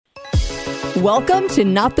Welcome to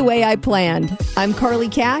Not the Way I Planned. I'm Carly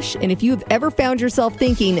Cash, and if you've ever found yourself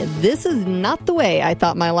thinking, this is not the way I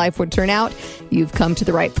thought my life would turn out, you've come to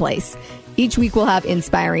the right place. Each week we'll have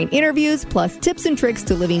inspiring interviews, plus tips and tricks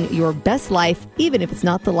to living your best life, even if it's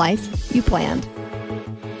not the life you planned.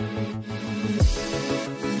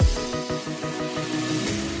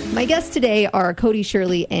 My guests today are Cody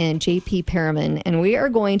Shirley and JP Perriman, and we are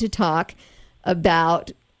going to talk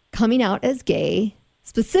about coming out as gay,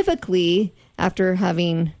 specifically after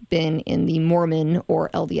having been in the Mormon or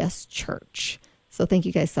LDS church. So thank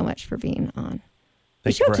you guys so much for being on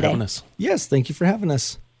the show today. Thank you for having us. Yes, thank you for having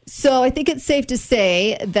us. So I think it's safe to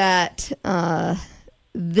say that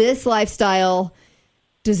this lifestyle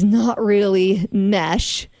does not really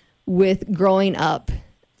mesh with growing up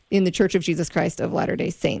in the Church of Jesus Christ of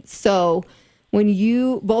Latter-day Saints. So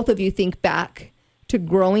when both of you think back to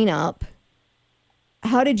growing up,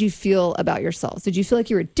 how did you feel about yourselves? Did you feel like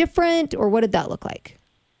you were different, or what did that look like?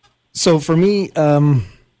 So for me, as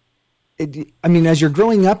you're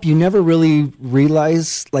growing up, you never really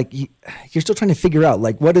realize, you're still trying to figure out,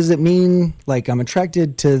 what does it mean? Like, I'm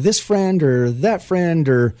attracted to this friend or that friend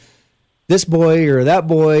or this boy or that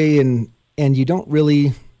boy. And you don't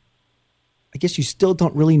really, I guess you still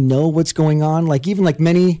don't really know what's going on.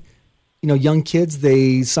 Many young kids,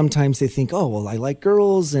 they think, oh, well, I like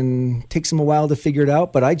girls, and it takes them a while to figure it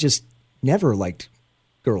out. But I just never liked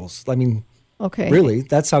girls. Okay. Really,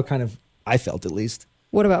 that's how kind of I felt, at least.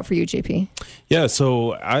 What about for you, JP? Yeah,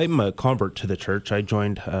 so I'm a convert to the church. I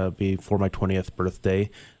joined before my 20th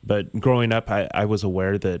birthday. But growing up, I was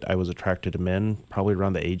aware that I was attracted to men probably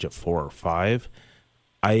around the age of 4 or 5.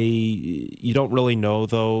 You don't really know,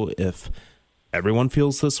 though, if everyone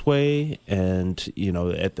feels this way. And,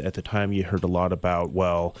 at the time you heard a lot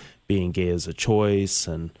about, being gay is a choice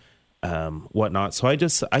and whatnot. So I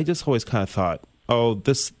just always kind of thought, oh,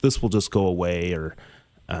 this will just go away. Or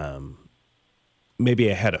maybe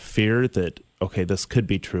I had a fear that, okay, this could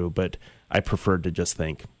be true, but I preferred to just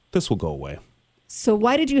think this will go away. So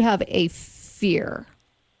why did you have a fear?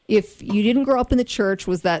 If you didn't grow up in the church,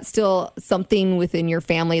 was that still something within your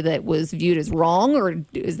family that was viewed as wrong, or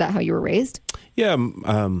is that how you were raised? Yeah,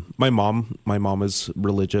 my mom is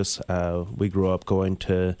religious. We grew up going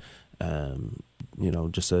to,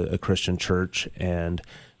 just a Christian church, and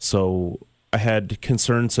so I had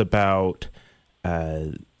concerns about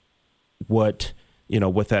what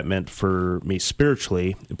that meant for me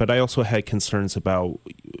spiritually, but I also had concerns about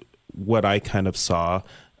what I kind of saw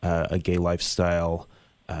a gay lifestyle.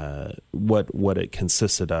 What it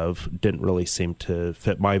consisted of didn't really seem to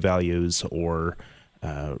fit my values or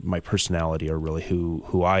my personality, or really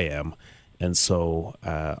who I am. And so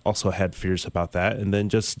also had fears about that, and then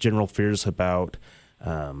just general fears about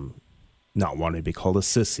not wanting to be called a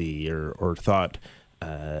sissy or thought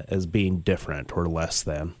as being different or less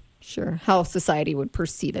than. Sure. How society would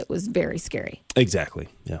perceive it was very scary. Exactly.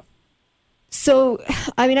 Yeah. So,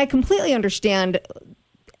 I completely understand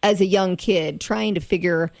as a young kid trying to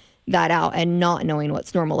figure that out and not knowing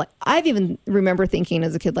what's normal. I've even remember thinking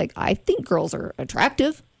as a kid, I think girls are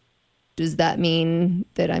attractive. Does that mean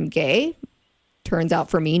that I'm gay? Turns out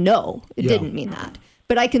for me, no, it didn't mean that.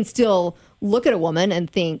 But I can still look at a woman and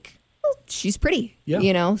think, well, she's pretty,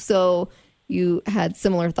 So you had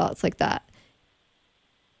similar thoughts like that.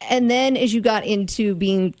 And then as you got into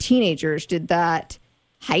being teenagers, did that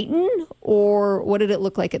heighten, or what did it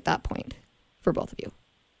look like at that point for both of you?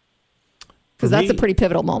 Because that's a pretty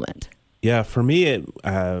pivotal moment. Yeah, for me,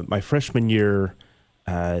 my freshman year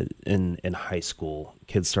in high school,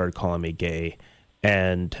 kids started calling me gay.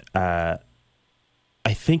 And I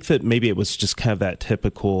think that maybe it was just kind of that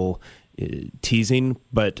typical teasing.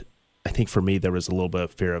 But I think for me, there was a little bit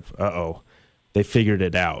of fear of, they figured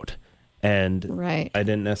it out. And right. I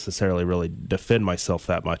didn't necessarily really defend myself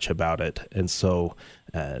that much about it. And so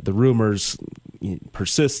the rumors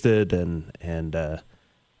persisted, and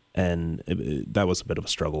that was a bit of a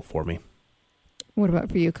struggle for me. What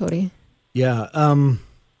about for you, Cody? Yeah.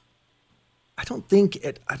 I don't think,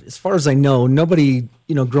 as far as I know, nobody,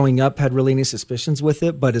 growing up had really any suspicions with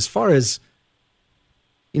it. But as far as,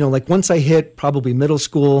 once I hit probably middle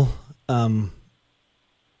school,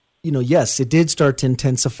 yes, it did start to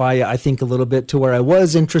intensify, I think, a little bit to where I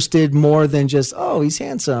was interested more than just, oh, he's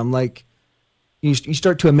handsome. You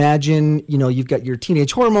start to imagine, you've got your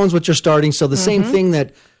teenage hormones, which are starting. So the same thing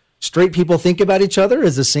that straight people think about each other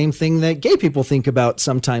is the same thing that gay people think about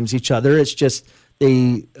sometimes each other. It's just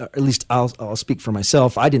at least I'll speak for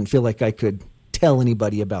myself. I didn't feel like I could tell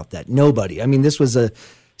anybody about that. Nobody. This was a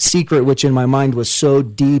secret, which in my mind was so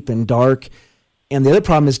deep and dark. And the other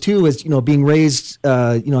problem is being raised,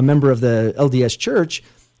 a member of the LDS church,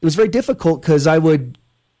 it was very difficult because I would,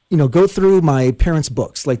 go through my parents'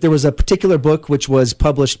 books. Like there was a particular book which was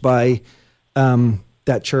published by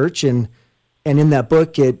that church, and in that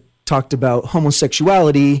book it talked about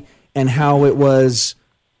homosexuality and how it was,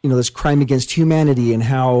 this crime against humanity, and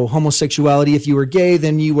how homosexuality, if you were gay,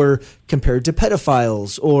 then you were compared to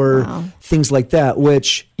pedophiles or things like that,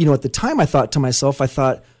 which, at the time I thought to myself,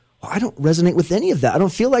 well, I don't resonate with any of that. I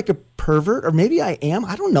don't feel like a pervert, or maybe I am.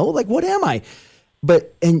 I don't know. Like, what am I?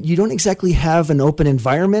 And you don't exactly have an open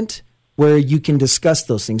environment where you can discuss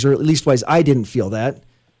those things, or at least wise, I didn't feel that.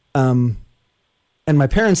 And my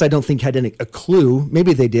parents, I don't think had a clue.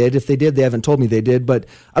 Maybe they did. If they did, they haven't told me they did, but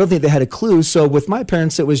I don't think they had a clue. So with my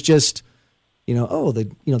parents, it was just,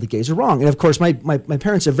 the gays are wrong. And of course, my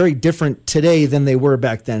parents are very different today than they were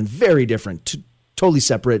back then. Very different, totally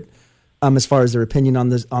separate, as far as their opinion on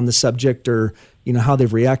the subject, or, how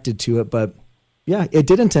they've reacted to it. But yeah, it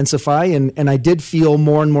did intensify, and I did feel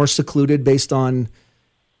more and more secluded based on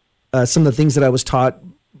some of the things that I was taught,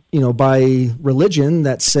 by religion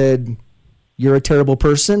that said, you're a terrible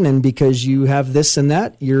person, and because you have this and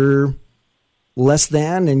that, you're less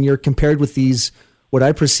than, and you're compared with these, what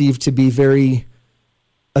I perceive to be very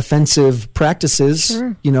offensive practices,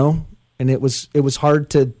 Sure. And it was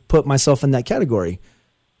hard to put myself in that category.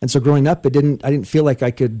 And so growing up, I didn't feel like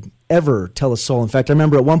I could ever tell a soul. In fact, I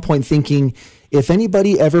remember at one point thinking, if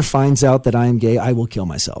anybody ever finds out that I am gay, I will kill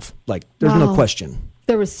myself. Like, there's no question.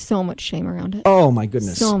 There was so much shame around it. Oh my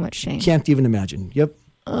goodness. So much shame. Can't even imagine. Yep.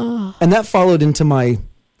 And that followed into my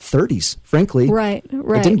 30s, frankly. Right.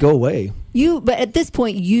 It didn't go away. But at this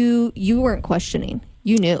point, you weren't questioning.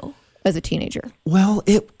 You knew as a teenager. Well,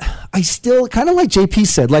 I still, kind of like JP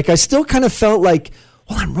said, like I still kind of felt like,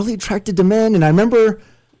 well, I'm really attracted to men. And I remember,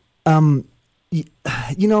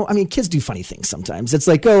 kids do funny things sometimes. It's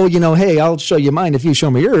like, oh, hey, I'll show you mine if you show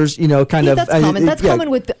me yours, kind of. That's common. That's common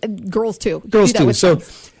with girls too. Girls too. So,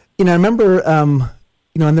 friends. I remember,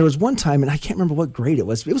 and there was one time, and I can't remember what grade it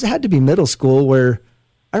was. It had to be middle school, where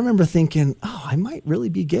I remember thinking, oh, I might really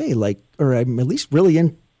be gay, or I'm at least really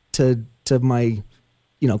into my,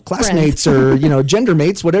 classmates or, gender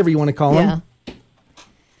mates, whatever you want to call them.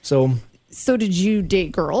 So did you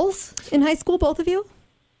date girls in high school, both of you?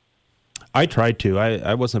 I tried to.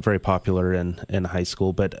 I wasn't very popular in high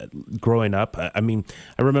school, but growing up, I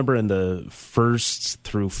remember in the 1st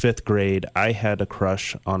through 5th grade, I had a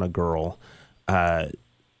crush on a girl. I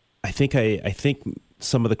think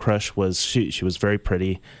some of the crush was she was very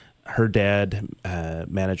pretty. Her dad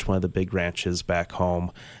managed one of the big ranches back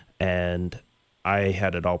home, and I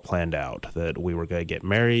had it all planned out that we were going to get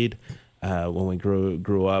married when we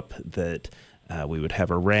grew up, that we would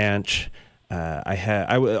have a ranch.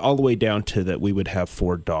 All the way down to that we would have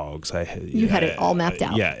 4 dogs. You had it all mapped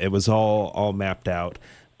out. Yeah, it was all mapped out.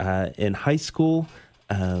 In high school,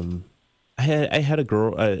 I had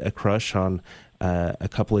a crush on a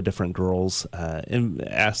couple of different girls, and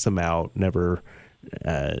asked them out. Never,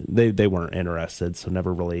 they weren't interested, so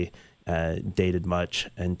never really dated much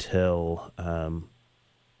until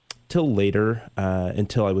later.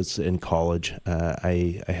 Until I was in college,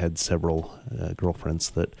 I had several girlfriends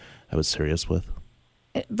that I was serious with.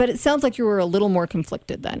 But it sounds like you were a little more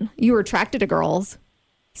conflicted then. You were attracted to girls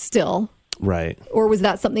still. Right. Or was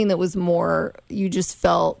that something that was more, you just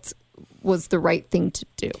felt was the right thing to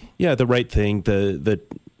do? Yeah, the right thing, the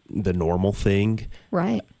normal thing.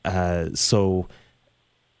 Right. So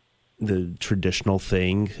the traditional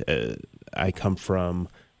thing, I come from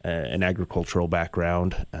an agricultural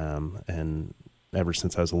background, and ever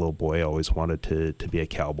since I was a little boy, I always wanted to be a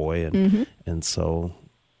cowboy. And so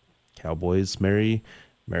cowboys marry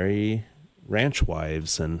ranch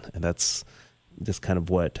wives, and that's just kind of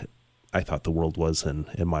what I thought the world was in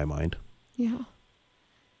my mind. Yeah.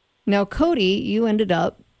 Now, Cody, you ended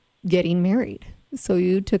up getting married. So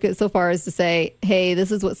you took it so far as to say, hey,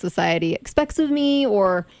 this is what society expects of me,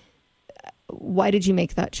 or why did you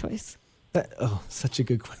make that choice? Such a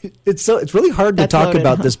good question. It's really hard to talk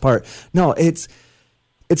about this part. No, it's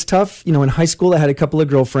tough. In high school, I had a couple of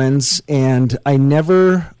girlfriends, and I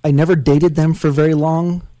never dated them for very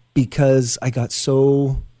long because I got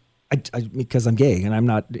because I'm gay and I'm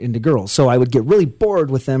not into girls. So I would get really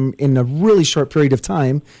bored with them in a really short period of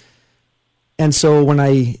time. And so when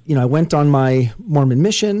I went on my Mormon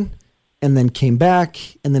mission and then came back,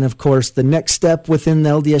 and then of course the next step within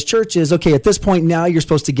the LDS church is, okay, at this point now you're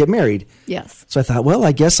supposed to get married. Yes. So I thought, well,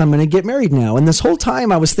 I guess I'm going to get married now. And this whole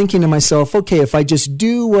time I was thinking to myself, okay, if I just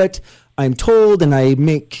do what I'm told and I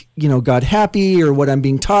make, God happy, or what I'm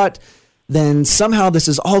being taught, then somehow this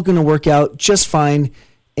is all going to work out just fine.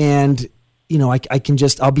 And,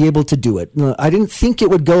 I'll be able to do it. I didn't think it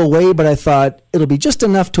would go away, but I thought it'll be just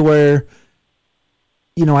enough to where,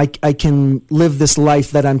 I can live this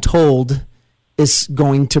life that I'm told is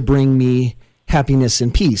going to bring me happiness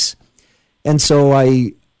and peace. And so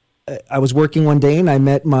I was working one day and I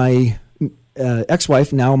met my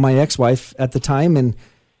ex-wife, now my ex-wife at the time.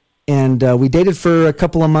 And we dated for a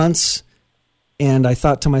couple of months. And I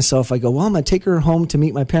thought to myself, I go, well, I'm going to take her home to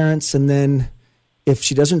meet my parents. And then if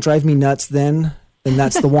she doesn't drive me nuts, then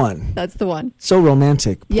that's the one. That's the one. So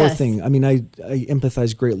romantic. Poor Yes. thing. I mean, I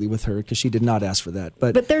empathize greatly with her because she did not ask for that.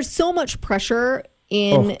 But there's so much pressure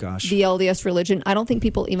in Oh, gosh. the LDS religion. I don't think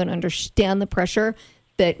people even understand the pressure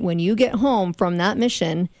that when you get home from that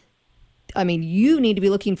mission, I mean, you need to be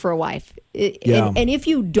looking for a wife. Yeah. And if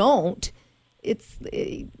you don't,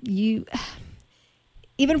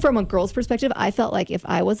 even from a girl's perspective, I felt like if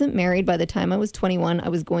I wasn't married by the time I was 21, I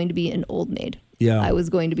was going to be an old maid. Yeah. I was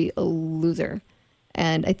going to be a loser.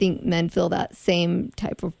 And I think men feel that same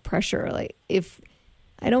type of pressure. Like, if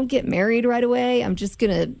I don't get married right away, I'm just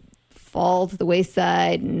going to fall to the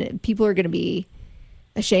wayside and people are going to be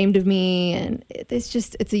ashamed of me. And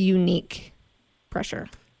it's a unique pressure.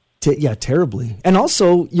 Terribly. And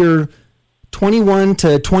also, you're 21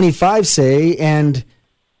 to 25, say, and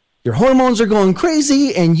your hormones are going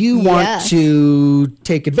crazy and you want Yes. to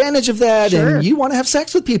take advantage of that Sure. and you want to have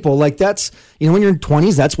sex with people. Like, that's, when you're in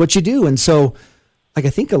 20s, that's what you do. And so, like, I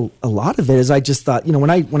think a lot of it is I just thought, when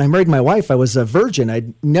I married my wife, I was a virgin.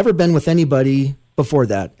 I'd never been with anybody before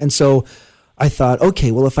that. And so I thought,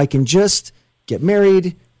 okay, well, if I can just get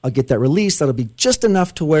married, I'll get that release. That'll be just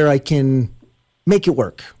enough to where I can make it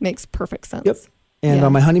work. Makes perfect sense. Yep. And Yeah.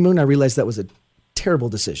 on my honeymoon, I realized that was a terrible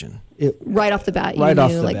decision. Right off the bat, you Right knew,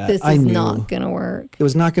 off the like, bat, this I is knew. not going to work. It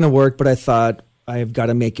was not going to work, but I thought I've got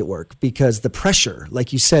to make it work because the pressure,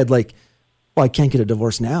 like you said, like, well, I can't get a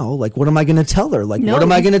divorce now. Like, what am I going to tell her? Like, No. what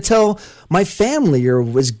am I going to tell my family? Or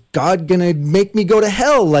was God going to make me go to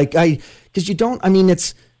hell? Like, because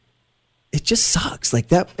it just sucks like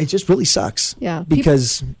that. It just really sucks. Yeah.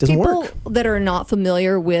 Because it doesn't People work. that are not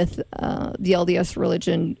familiar with the LDS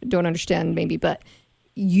religion don't understand maybe, but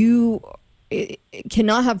you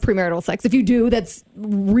cannot have premarital sex. If you do, that's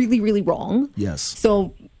really, really wrong. Yes.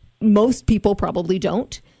 So most people probably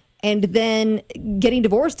don't. And then getting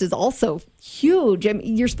divorced is also huge. I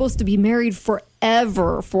mean, you're supposed to be married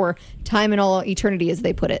forever, for time and all eternity, as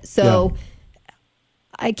they put it. So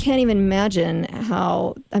I can't even imagine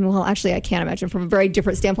how, I can't imagine from a very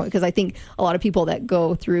different standpoint, because I think a lot of people that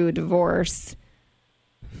go through a divorce,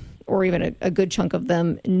 or even a good chunk of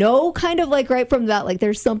them, know kind of like right from that, like,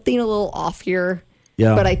 there's something a little off here.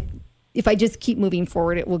 Yeah. But if I just keep moving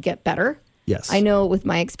forward, it will get better. Yes. I know with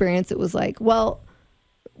my experience, it was like, well,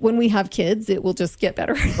 when we have kids, it will just get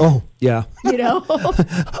better. Oh, yeah.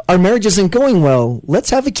 Our marriage isn't going well. Let's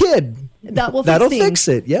have a kid. That'll fix things.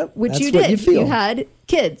 it. Yep. Which That's you what did. You feel. had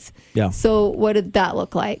kids. Yeah. So what did that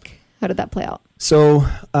look like? How did that play out? So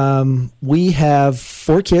we have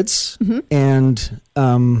 4 kids, Mm-hmm. and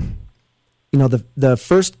the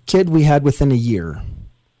first kid we had within a year.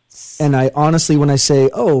 And I honestly, when I say,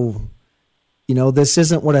 this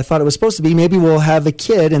isn't what I thought it was supposed to be, maybe we'll have a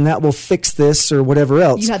kid and that will fix this or whatever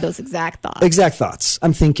else. You had those exact thoughts. Exact thoughts.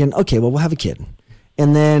 I'm thinking, okay, well, we'll have a kid.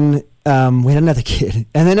 And then we had another kid,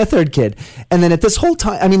 and then a third kid. And then this whole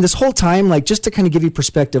time, like, just to kind of give you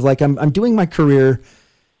perspective, like, I'm doing my career,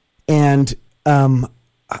 and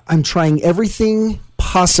I'm trying everything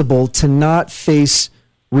possible to not face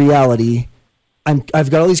reality. I've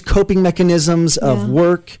got all these coping mechanisms of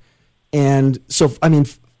work. And so,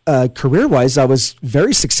 career-wise, I was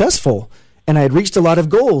very successful, and I had reached a lot of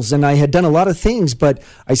goals, and I had done a lot of things, but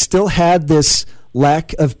I still had this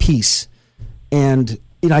lack of peace. And,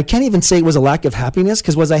 I can't even say it was a lack of happiness,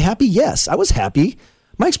 because was I happy? Yes, I was happy.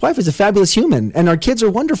 My ex-wife is a fabulous human, and our kids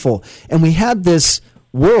are wonderful. And we had this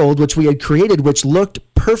world which we had created, which looked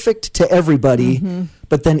perfect to everybody,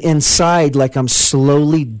 but then inside, like, I'm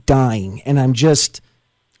slowly dying, and I'm just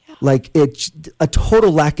like, it's a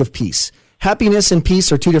total lack of peace. Happiness and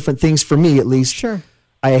peace are 2 different things for me, at least. Sure.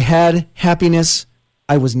 I had happiness.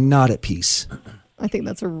 I was not at peace. I think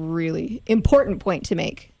that's a really important point to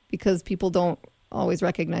make, because people don't always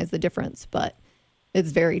recognize the difference, but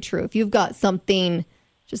it's very true. If you've got something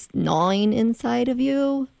just gnawing inside of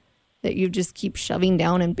you that you just keep shoving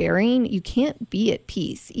down and burying, you can't be at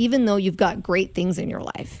peace, even though you've got great things in your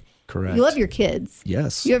life. Correct. You love your kids.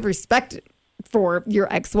 Yes. You have respect for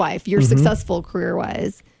your ex-wife. You're successful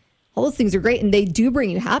career-wise. All those things are great, and they do bring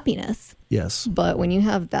you happiness. Yes. But when you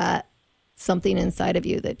have that something inside of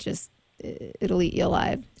you that just, it'll eat you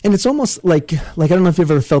alive. And it's almost like I don't know if you've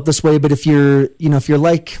ever felt this way, but if you're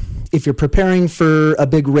if you're preparing for a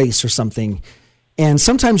big race or something, and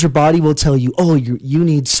sometimes your body will tell you, oh, you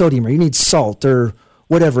need sodium or you need salt or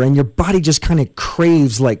whatever, and your body just kind of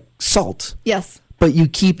craves like salt. Yes. But you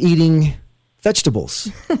keep eating vegetables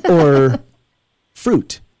or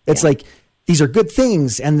fruit. It's like, these are good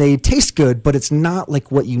things and they taste good, but it's not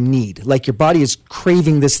like what you need. Like your body is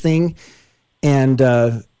craving this thing. And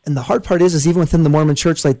the hard part is even within the Mormon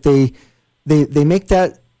church, like they make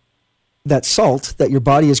that salt that your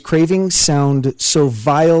body is craving sound so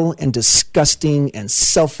vile and disgusting and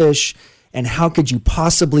selfish. And how could you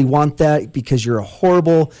possibly want that? Because you're a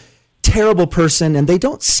horrible, terrible person. And they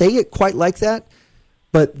don't say it quite like that,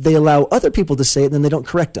 but they allow other people to say it and then they don't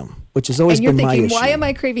correct them, which has always been my issue. Why am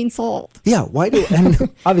I craving salt? Yeah, and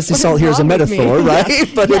obviously salt here is a metaphor, right?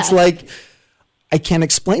 Yes. But it's like, I can't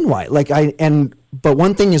explain why. But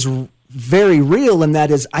one thing is very real, and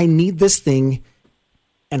that is I need this thing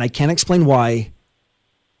and I can't explain why,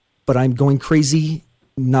 but I'm going crazy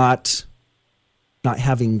not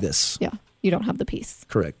having this. Yeah, you don't have the peace.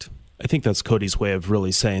 Correct. I think that's Cody's way of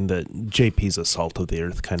really saying that JP's a salt of the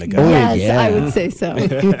earth kind of guy. Oh, Yes, yeah. I would say so.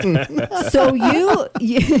 So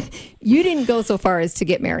you didn't go so far as to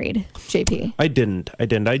get married, JP. I didn't.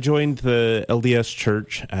 I joined the LDS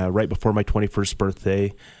church right before my 21st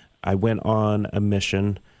birthday. I went on a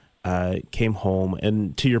mission, came home,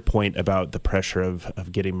 and to your point about the pressure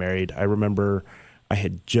of getting married, I remember I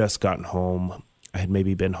had just gotten home. I had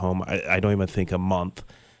maybe been home, I don't even think a month.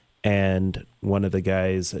 And one of the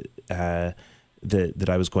guys that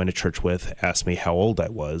I was going to church with asked me how old I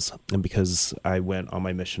was. And because I went on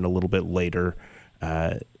my mission a little bit later,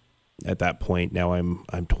 at that point, now I'm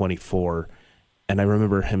 24. And I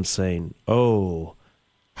remember him saying, "Oh,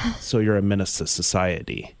 so you're a menace to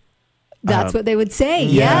society." That's what they would say.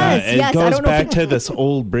 Yeah, Yes. it I goes don't know back to this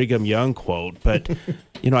old Brigham Young quote. But,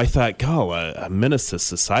 I thought, a menace to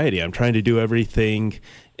society. I'm trying to do everything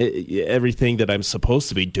that I'm supposed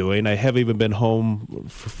to be doing. I haven't even been home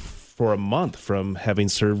for a month from having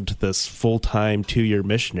served this full-time 2-year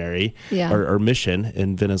missionary or mission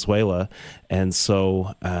in Venezuela. And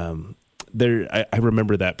so I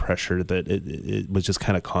remember that pressure that it was just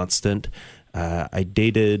kind of constant. I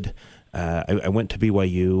dated... I went to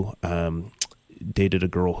BYU, dated a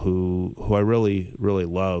girl who I really, really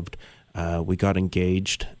loved. We got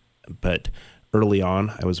engaged, but early on,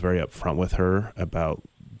 I was very upfront with her about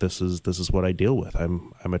this is what I deal with.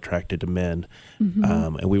 I'm attracted to men,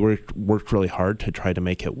 and we worked really hard to try to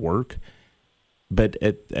make it work. But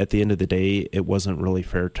at the end of the day, it wasn't really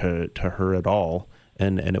fair to her at all,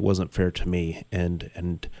 and it wasn't fair to me,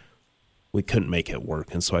 and we couldn't make it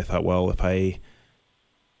work. And so I thought, well, if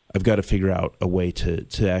I've got to figure out a way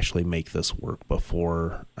to actually make this work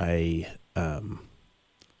before I,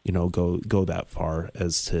 go that far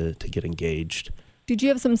as to get engaged. Did you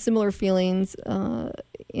have some similar feelings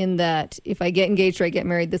in that if I get engaged or I get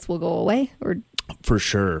married, this will go away? Or For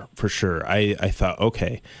sure. I thought,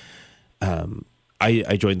 okay,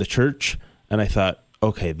 I joined the church and I thought,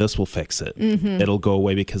 okay, this will fix it. Mm-hmm. It'll go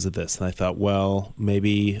away because of this. And I thought, well,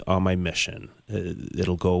 maybe on my mission,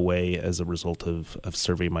 it'll go away as a result of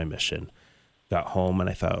serving my mission. Got home and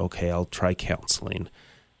I thought, okay, I'll try counseling.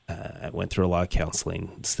 I went through a lot of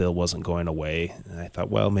counseling, still wasn't going away. And I thought,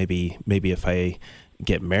 well, maybe if I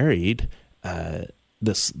get married,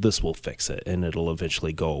 this will fix it and it'll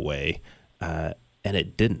eventually go away. And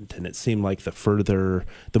it didn't. And it seemed like the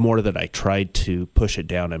more that I tried to push it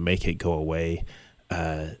down and make it go away,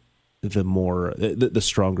 the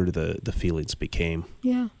stronger the feelings became.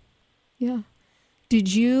 Yeah.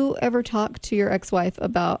 Did you ever talk to your ex-wife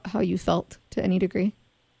about how you felt to any degree?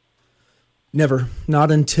 Never.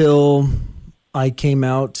 Not until I came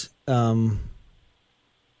out or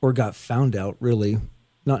got found out, really.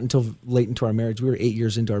 Not until late into our marriage. We were 8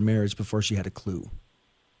 years into our marriage before she had a clue.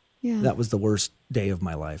 Yeah. That was the worst day of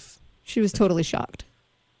my life. She was totally shocked.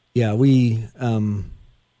 Yeah, we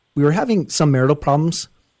were having some marital problems,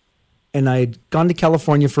 and I had gone to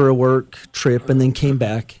California for a work trip and then came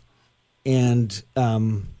back and,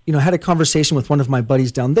 had a conversation with one of my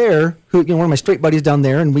buddies down there, one of my straight buddies down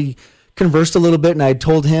there, and we conversed a little bit, and I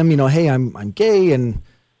told him, hey, I'm gay, and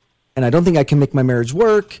I don't think I can make my marriage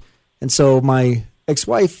work. And so my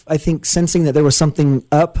ex-wife, I think, sensing that there was something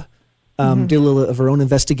up, did a little of her own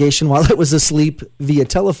investigation while I was asleep via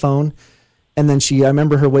telephone. And then I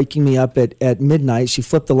remember her waking me up at midnight. She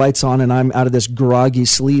flipped the lights on and I'm out of this groggy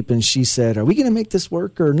sleep. And she said, "Are we going to make this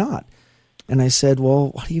work or not?" And I said, "Well,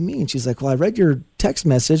 what do you mean?" She's like, "Well, I read your text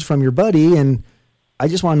message from your buddy and I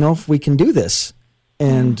just want to know if we can do this."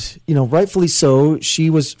 And, rightfully so, she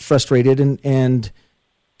was frustrated and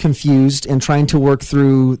confused and trying to work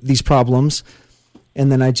through these problems.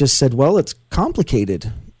 And then I just said, well, it's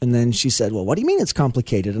complicated. And then she said, well, what do you mean it's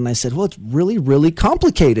complicated? And I said, well, it's really, really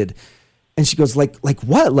complicated. And she goes, like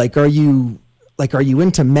what? Like, are you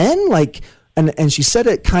into men? Like, and she said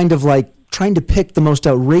it kind of like trying to pick the most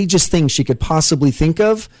outrageous thing she could possibly think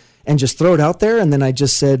of and just throw it out there. And then I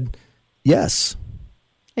just said, yes.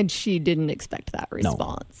 And she didn't expect that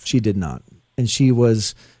response. No, she did not. And she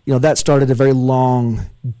was, that started a very long,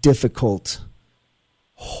 difficult,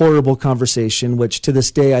 horrible conversation, which to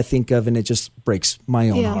this day I think of and it just breaks my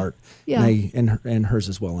own heart. Yeah. And hers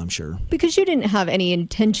as well, I'm sure. Because you didn't have any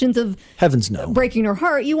intentions of heavens no breaking her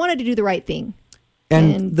heart. You wanted to do the right thing.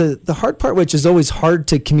 And the hard part, which is always hard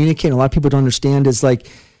to communicate, and a lot of people don't understand, is like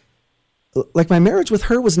my marriage with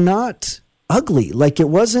her was not ugly. Like it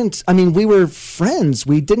wasn't, we were friends.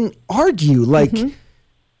 We didn't argue.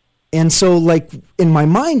 And so like in my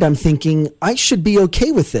mind, I'm thinking I should be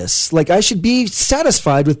okay with this. Like I should be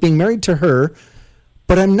satisfied with being married to her,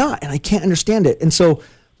 but I'm not, and I can't understand it. And so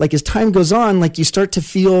like as time goes on, like you start to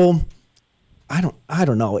feel, I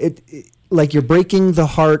don't know, it like you're breaking the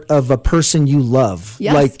heart of a person you love.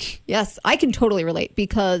 Yes. Yes, I can totally relate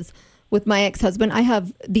because with my ex-husband, I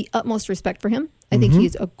have the utmost respect for him. I think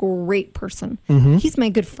he's a great person. He's my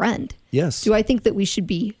good friend. Yes. Do I think that we should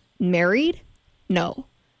be married? No.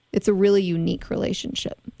 It's a really unique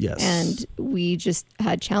relationship. Yes. And we just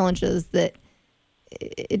had challenges that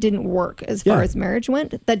it didn't work as far as marriage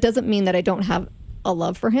went. That doesn't mean that I don't have a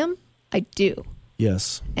love for him. I do.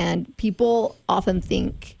 Yes. And people often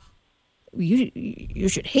think you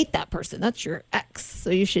should hate that person. That's your ex, so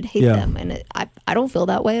you should hate them. And I don't feel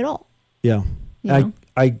that way at all. Yeah,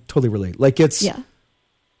 I totally relate. Like it's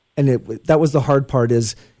and that was the hard part.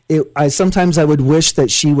 Is I sometimes I would wish that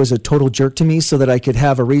she was a total jerk to me so that I could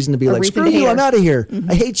have a reason to be like, screw you, I'm out of here.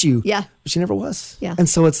 I hate you. Yeah, but she never was. Yeah, and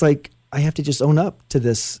so it's like I have to just own up to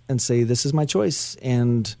this and say this is my choice,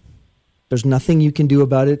 and there's nothing you can do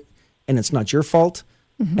about it, and it's not your fault.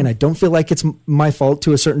 And I don't feel like it's my fault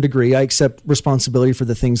to a certain degree. I accept responsibility for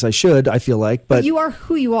the things I should, I feel like. But you are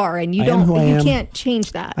who you are, and you can't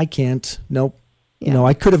change that. I can't. Nope. Yeah.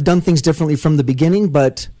 I could have done things differently from the beginning,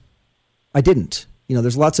 but I didn't.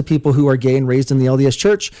 There's lots of people who are gay and raised in the LDS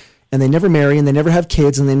church, and they never marry, and they never have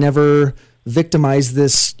kids, and they never victimize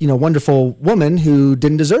this, wonderful woman who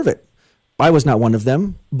didn't deserve it. I was not one of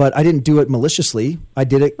them, but I didn't do it maliciously. I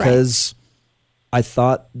did it because I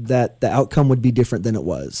thought that the outcome would be different than it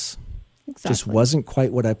was. Exactly. Just wasn't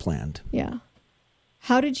quite what I planned. Yeah.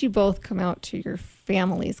 How did you both come out to your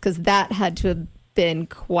families? Because that had to have been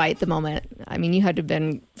quite the moment. You had to have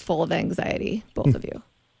been full of anxiety, both of you.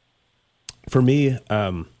 For me,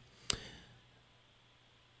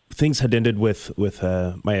 things had ended with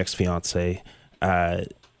my ex-fiance.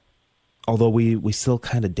 Although we still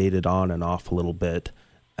kind of dated on and off a little bit.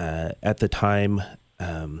 At the time,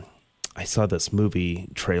 I saw this movie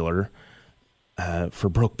trailer for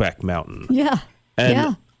Brokeback Mountain. Yeah.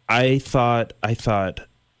 And I thought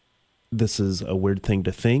this is a weird thing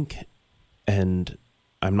to think, and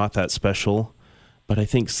I'm not that special, but I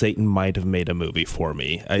think Satan might have made a movie for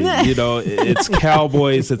me. It's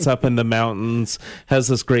cowboys, it's up in the mountains, has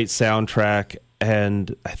this great soundtrack,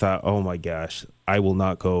 and I thought, oh my gosh, I will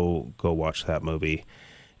not go watch that movie.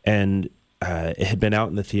 And it had been out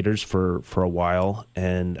in the theaters for a while,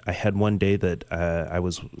 and I had one day that I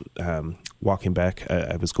was walking back.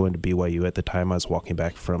 I was going to BYU at the time. I was walking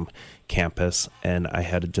back from campus, and I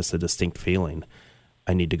had just a distinct feeling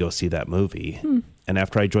I need to go see that movie. And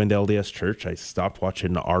after I joined the LDS church, I stopped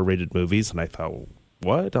watching R-rated movies, and I thought,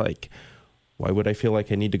 what? Like, why would I feel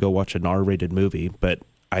like I need to go watch an R-rated movie? But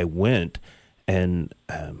I went, and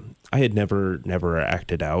I had never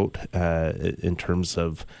acted out in terms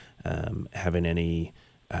of having any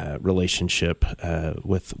relationship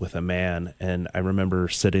with a man. And I remember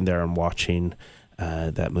sitting there and watching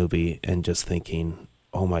that movie and just thinking,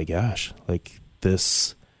 oh my gosh, like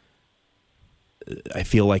this, I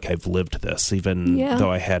feel like I've lived this, even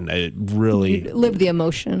though I hadn't. It really lived the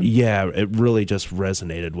emotion. Yeah, it really just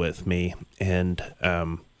resonated with me. And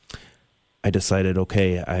I decided,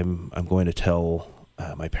 okay, I'm going to tell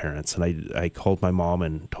my parents. And I called my mom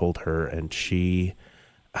and told her, and she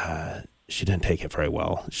didn't take it very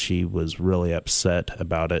well. She was really upset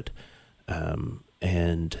about it.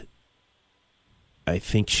 And I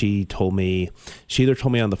think she either told me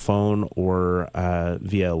on the phone or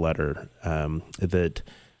via a letter that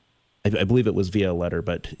I believe it was via a letter,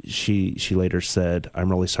 but she later said, I'm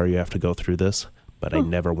really sorry you have to go through this, but I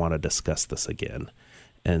never want to discuss this again.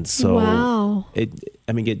 And so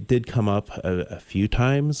it did come up a few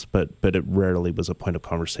times, but it rarely was a point of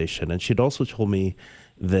conversation. And she'd also told me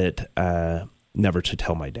that never to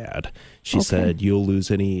tell my dad. She Okay. said, you'll lose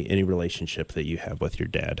any relationship that you have with your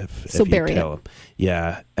dad if So you bury tell him.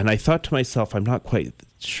 Yeah. And I thought to myself, I'm not quite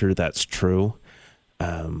sure that's true.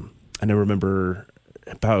 And I remember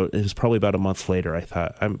it was probably about a month later, I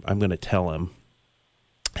thought, I'm going to tell him.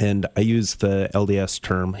 And I used the LDS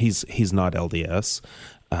term. He's not LDS.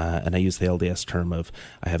 And I use the LDS term of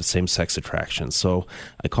I have same-sex attraction. So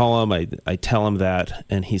I call him, I tell him that,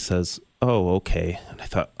 and he says, oh, okay. And I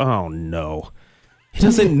thought, oh, no. He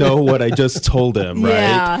doesn't know what I just told him, right?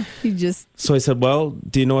 Yeah, he just So I said, well,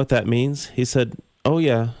 do you know what that means? He said, oh,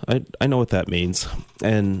 yeah, I know what that means.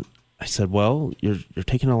 And I said, well, you're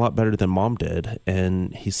taking it a lot better than Mom did.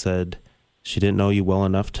 And he said, she didn't know you well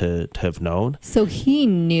enough to have known. so he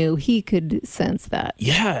knew, he could sense that.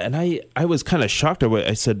 Yeah, and I was kind of shocked.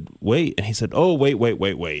 I said, wait. And he said, oh,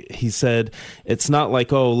 wait. He said, it's not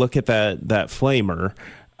like, oh, look at that flamer.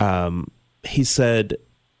 He said,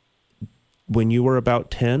 when you were about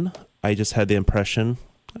 10, I just had the impression,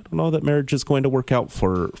 I don't know, that marriage is going to work out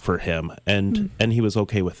for him. And he was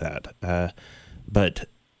okay with that. But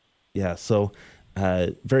yeah, so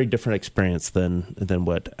very different experience than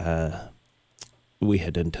what we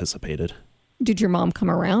had anticipated. Did your mom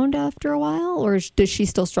come around after a while, or does she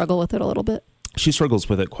still struggle with it a little bit? She struggles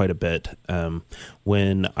with it quite a bit.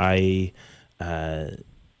 When I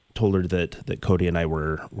told her that Cody and I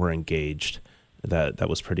were engaged, that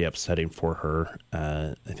was pretty upsetting for her.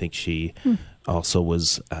 I think she also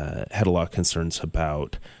had a lot of concerns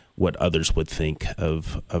about what others would think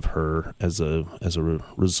of her as a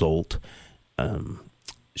result.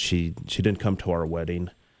 She didn't come to our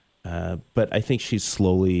wedding. But I think she's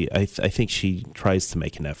slowly, I think she tries to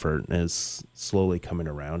make an effort and is slowly coming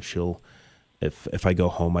around. If I go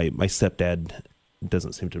home, my stepdad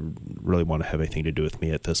doesn't seem to really want to have anything to do with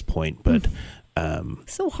me at this point, but,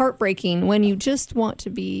 So heartbreaking when you just want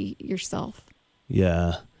to be yourself.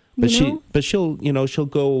 yeah, but You know?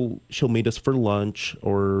 she'll meet us for lunch,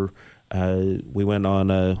 or, we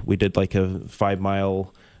did like a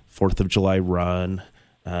 5-mile 4th of July run.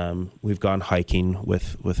 We've gone hiking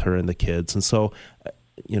with her and the kids. And so,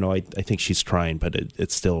 I think she's trying, but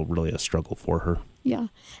it's still really a struggle for her. Yeah.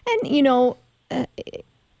 And,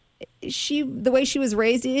 the way she was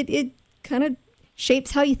raised, it kind of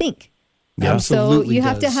shapes how you think. Yeah. Absolutely So you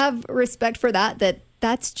have to does. have respect for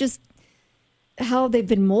that's just how they've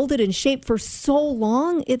been molded and shaped for so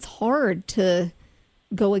long. It's hard to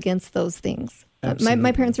go against those things. My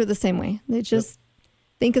Absolutely. parents are the same way. They just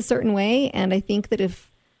think a certain way. And I think that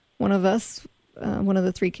if one of us, one of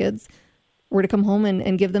the 3 kids, were to come home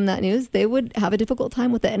and give them that news, they would have a difficult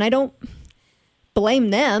time with it. And I don't blame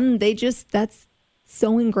them. That's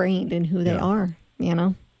so ingrained in who they Yeah. are,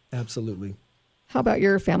 Absolutely. How about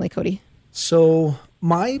your family, Cody? So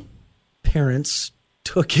my parents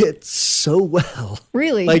took it so well.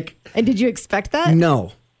 Really? And did you expect that?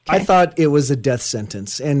 No, I Okay. thought it was a death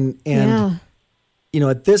sentence. And Yeah.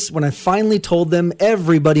 when I finally told them,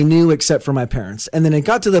 everybody knew except for my parents. And then it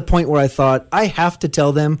got to the point where I thought, I have to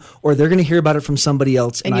tell them or they're going to hear about it from somebody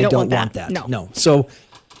else. And you I don't don't want want that. that. No. So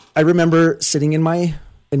I remember sitting in my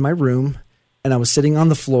room, and I was sitting on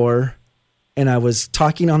the floor, and I was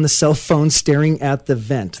talking on the cell phone, staring at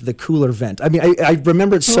the cooler vent. I mean, I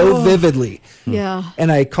remember it so vividly. Yeah.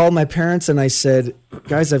 And I called my parents and I said,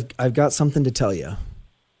 guys, I've got something to tell you.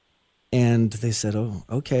 And they said, oh,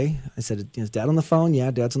 okay. I said, is Dad on the phone?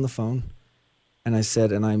 Yeah, Dad's on the phone. And I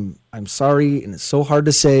said, and I'm sorry, and it's so hard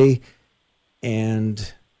to say,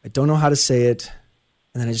 and I don't know how to say it.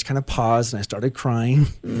 And then I just kind of paused and I started crying.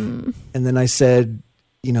 And then I said,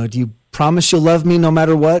 do you promise you'll love me no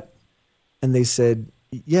matter what? And they said,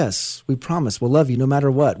 yes, we promise we'll love you no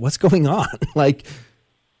matter what. What's going on?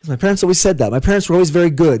 My parents always said that. My parents were always very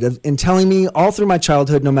good in telling me all through my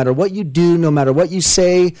childhood, no matter what you do, no matter what you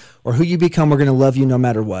say or who you become, we're going to love you no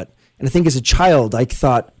matter what. And I think as a child, I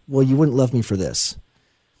thought, well, you wouldn't love me for this.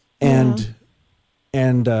 And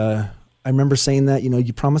I remember saying that,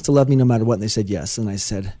 you promised to love me no matter what. And they said, yes. And I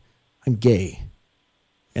said, I'm gay.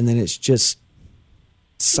 And then it's just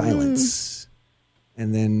silence.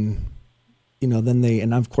 And then,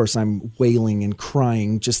 and of course I'm wailing and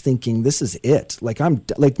crying, just thinking this is it.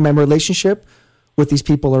 My relationship with these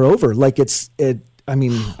people are over.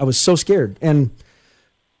 I was so scared, and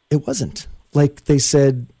it wasn't. They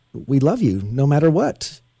said, we love you no matter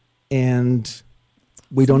what. And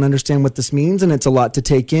we don't understand what this means, and it's a lot to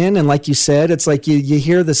take in. And like you said, it's like you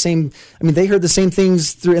hear the same, they heard the same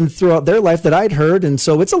things throughout their life that I'd heard. And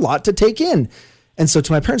so it's a lot to take in. And so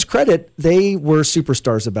to my parents' credit, they were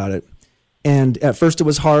superstars about it. And at first it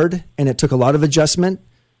was hard and it took a lot of adjustment.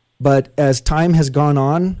 But as time has gone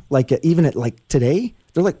on, even at today,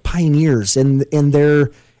 they're like pioneers in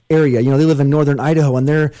their area. They live in northern Idaho, and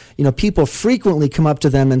they're, people frequently come up to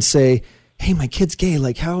them and say, hey, my kid's gay.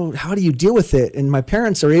 Like, how do you deal with it? And my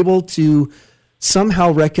parents are able to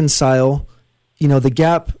somehow reconcile, the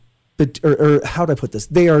gap. Or how do I put this?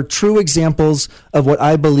 They are true examples of what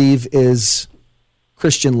I believe is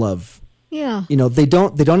Christian love. Yeah. They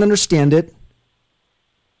don't understand it,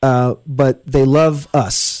 but they love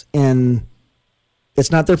us, and it's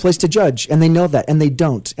not their place to judge, and they know that, and they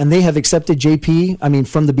don't. And they have accepted JP. I mean,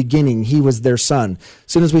 from the beginning, he was their son.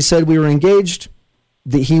 As soon as we said we were engaged,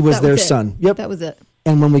 he was their son. Yep. That was it.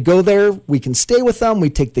 And when we go there, we can stay with them. We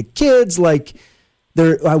take the kids. Like,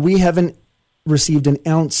 we haven't received an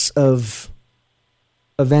ounce of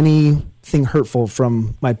anything hurtful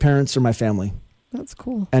from my parents or my family. That's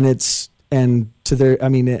cool. And and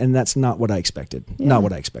that's not what I expected. Yeah. Not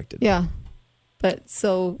what I expected. Yeah. But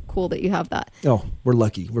so cool that you have that. Oh, we're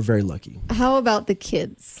lucky. We're very lucky. How about the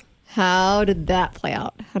kids? How did that play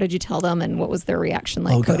out? How did you tell them, and what was their reaction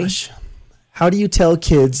like, Cody? Gosh. How do you tell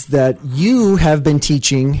kids that you have been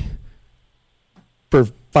teaching for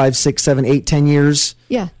 5, 6, 7, 8, 10 years?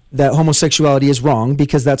 Yeah. That homosexuality is wrong,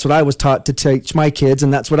 because that's what I was taught to teach my kids,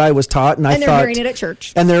 and that's what I was taught. And they're hearing it at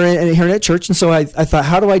church. And they're hearing it at church. And so I thought,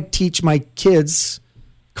 how do I teach my kids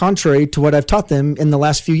contrary to what I've taught them in the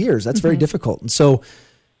last few years? That's very difficult. And so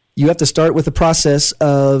you have to start with the process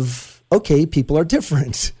of, okay, people are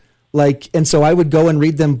different. And so I would go and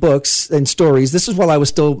read them books and stories. This is while I was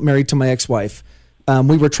still married to my ex-wife.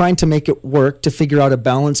 We were trying to make it work, to figure out a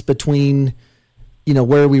balance between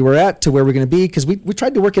where we were at to where we're going to be, because we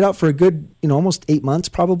tried to work it out for a good, almost 8 months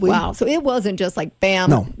probably. Wow. So it wasn't just like,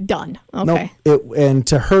 bam, done. Okay. No, and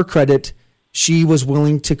to her credit, she was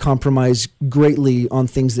willing to compromise greatly on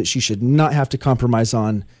things that she should not have to compromise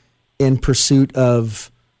on in pursuit of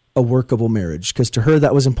a workable marriage. Because to her,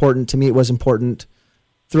 that was important. To me, it was important.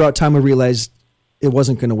 Throughout time, we realized it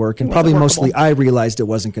wasn't going to work. And probably mostly I realized it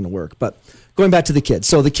wasn't going to work. But going back to the kids.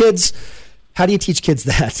 So the kids, how do you teach kids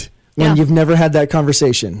that when you've never had that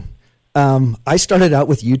conversation? I started out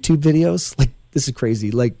with YouTube videos. Like, this is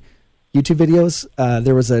crazy. Like, YouTube videos.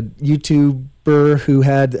 There was a YouTuber who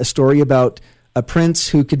had a story about a prince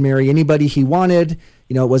who could marry anybody he wanted.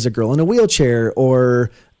 It was a girl in a wheelchair,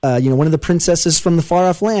 or one of the princesses from the far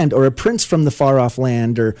off land, or a prince from the far off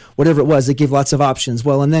land, or whatever it was. It gave lots of options.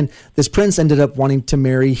 Well, and then this prince ended up wanting to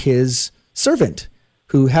marry his servant,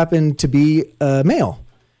 who happened to be a male.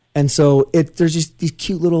 And so there's just these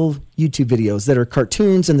cute little YouTube videos that are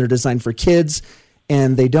cartoons, and they're designed for kids.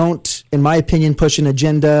 And they don't, in my opinion, push an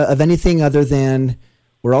agenda of anything other than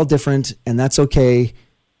we're all different, and that's okay,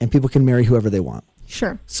 and people can marry whoever they want.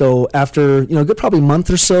 Sure. So after, a good probably month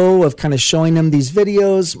or so of kind of showing them these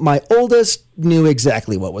videos, my oldest knew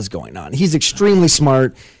exactly what was going on. He's extremely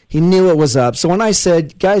smart. He knew what was up. So when I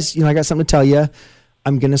said, guys, I got something to tell you,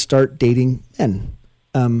 I'm going to start dating men.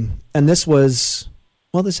 And this was,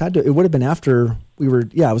 it would have been after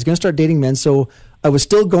I was going to start dating men. So I was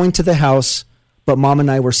still going to the house, but Mom and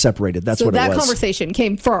I were separated. That's what it was. So that conversation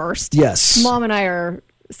came first. Yes. Mom and I are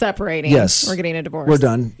separating. Yes. We're getting a divorce. We're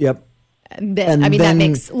done. Yep. And then, that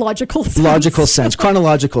makes logical sense.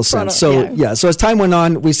 Chronological sense. So as time went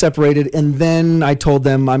on, we separated, and then I told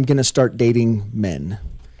them I'm going to start dating men.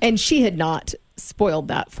 And she had not spoiled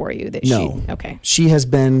that for you? Okay. She has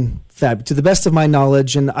been fab, to the best of my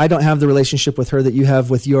knowledge, and I don't have the relationship with her that you have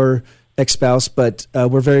with your ex-spouse, but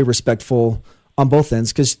we're very respectful on both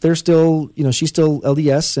ends, because they're still, she's still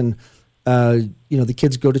LDS, and the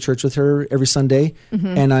kids go to church with her every Sunday,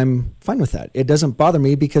 and I'm fine with that. It doesn't bother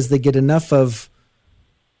me, because they get enough of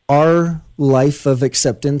our life of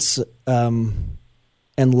acceptance and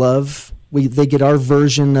love. They get our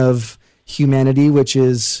version of humanity, which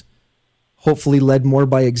is hopefully led more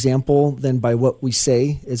by example than by what we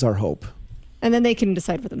say is our hope. And then they can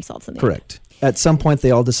decide for themselves. Correct. At some point,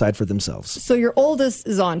 they all decide for themselves. So your oldest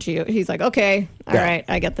is on to you. He's like, okay, all right,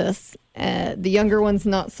 I get this. The younger one's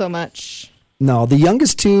not so much. No, the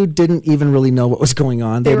youngest two didn't even really know what was going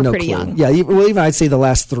on. They had were no pretty clue. young. Yeah, even I'd say the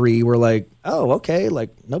last three were like, oh, okay,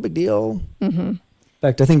 like no big deal. Mm-hmm. In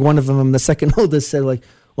fact, I think one of them, the second oldest, said like,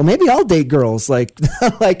 well, maybe I'll date girls. Like,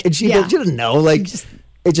 and she didn't know. Like,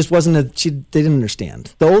 it just wasn't they didn't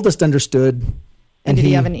understand. The oldest understood. And did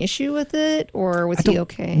he have an issue with it, or was he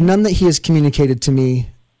okay? None that he has communicated to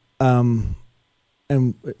me, and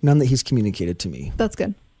none that he's communicated to me. That's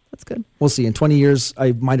good. That's good. We'll see. In 20 years,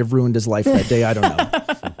 I might have ruined his life that day. I don't know.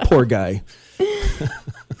 Poor guy.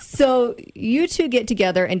 So you two get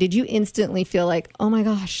together, and did you instantly feel like, oh my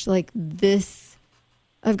gosh, like this,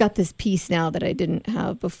 I've got this piece now that I didn't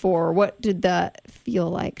have before? What did that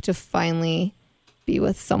feel like to finally be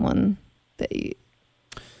with someone that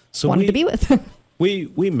So wanted to be with.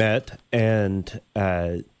 we met, and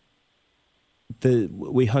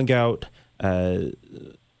we hung out the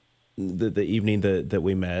evening that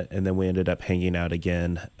we met, and then we ended up hanging out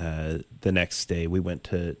again the next day. We went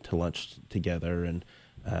to lunch together, and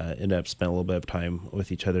ended up spending a little bit of time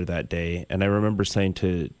with each other that day. And I remember saying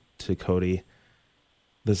to Cody,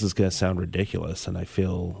 this is going to sound ridiculous, and I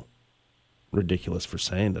feel ridiculous for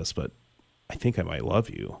saying this, but I think I might love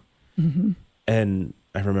you. Mm-hmm. And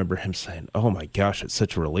I remember him saying, oh my gosh, it's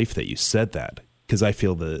such a relief that you said that, because I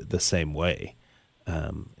feel the same way.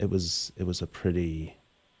 It was a pretty,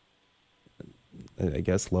 I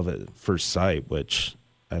guess, love at first sight, which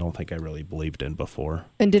I don't think I really believed in before.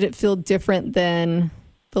 And did it feel different than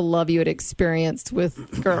the love you had experienced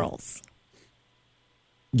with girls?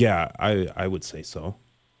 Yeah, I would say so.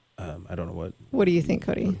 I don't know what. What do you think,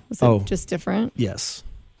 Cody? Was it just different? Yes.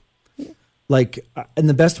 Like, and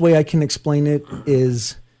the best way I can explain it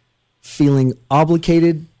is feeling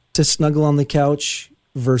obligated to snuggle on the couch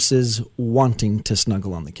versus wanting to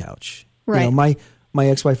snuggle on the couch. Right. You know, my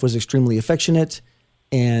ex-wife was extremely affectionate,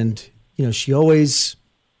 and you know, she always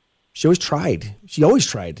tried. She always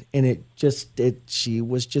tried, and she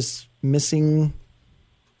was just missing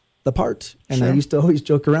the part. And Sure. I used to always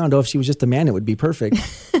joke around, if she was just a man, it would be perfect,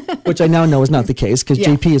 which I now know is not the case, because Yeah.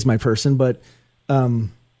 JP is my person. But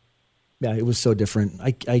yeah, it was so different.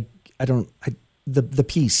 The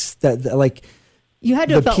peace that like You had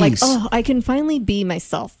to have the felt like, peace. oh, I can finally be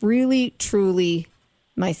myself, really, truly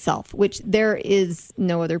myself, which there is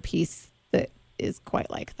no other piece that is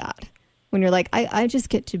quite like that. When you're like, I just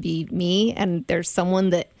get to be me, and there's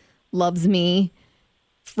someone that loves me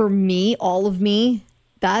for me, all of me.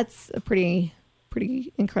 That's a pretty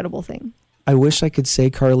incredible thing. I wish I could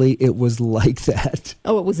say, Carly, it was like that.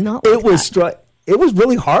 Oh, it was not like It was it was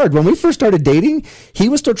really hard. When we first started dating, he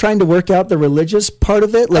was still trying to work out the religious part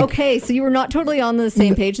of it. Like, okay, so you were not totally on the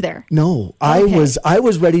same page there. no, Okay. I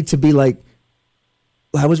was ready to be like,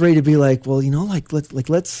 well, you know,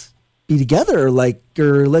 let's be together, or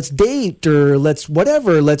let's date, or let's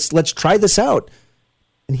whatever, let's try this out.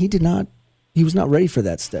 And he was not ready for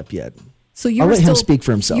that step yet. So you I'll were let him still speak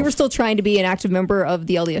for himself. You were still trying to be an active member of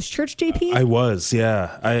the LDS Church, JP? I was,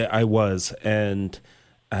 yeah, I was, and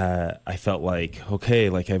I felt like, okay,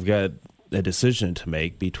 like I've got a decision to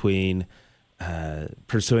make between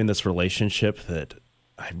pursuing this relationship that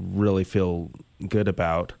I really feel good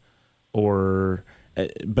about,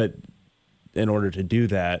 but in order to do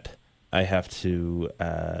that, I have to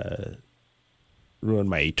ruin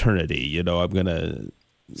my eternity. You know, I'm gonna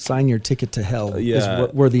sign your ticket to hell. Yeah. Is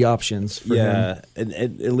what were the options for him. and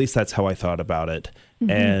at least that's how I thought about it. Mm-hmm.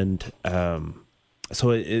 And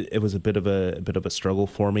so it was a bit of a struggle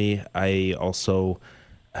for me. I also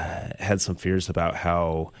had some fears about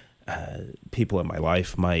how people in my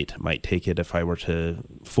life might take it if I were to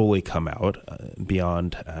fully come out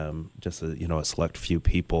beyond just a select few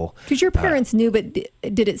people. Because your parents knew, but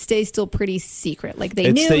did it stay still pretty secret? Like they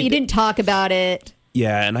It knew, stayed- you didn't talk about it.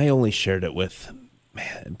 Yeah, and I only shared it with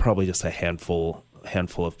probably just a handful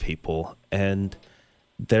of people, and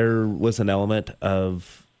there was an element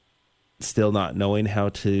of still not knowing how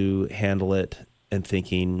to handle it and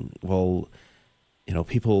thinking, well, you know,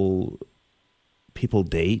 people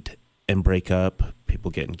date and break up,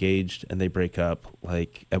 people get engaged and they break up.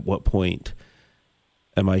 Like, at what point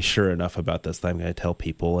am I sure enough about this that I'm going to tell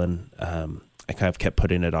people? And I kind of kept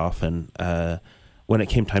putting it off, and when it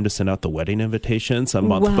came time to send out the wedding invitations a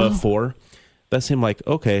month Wow. before, that seemed like,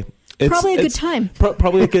 okay, Probably a good time.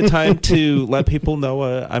 Probably a good time to let people know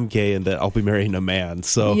I'm gay and that I'll be marrying a man.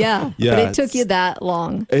 So Yeah, but it took you that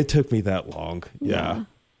long. It took me that long. Yeah.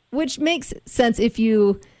 Which makes sense if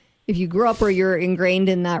you grew up or you're ingrained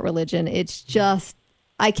in that religion. It's just,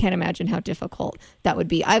 I can't imagine how difficult that would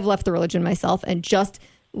be. I've left the religion myself, and just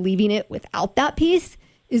leaving it without that piece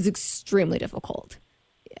is extremely difficult.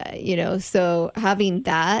 So having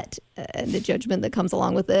that and the judgment that comes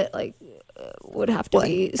along with it, would have to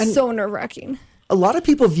be and- so nerve-wracking. A lot of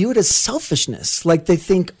people view it as selfishness. Like they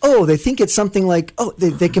think it's something like,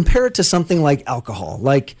 they compare it to something like alcohol.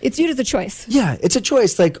 Like, It's viewed as a choice. yeah, it's a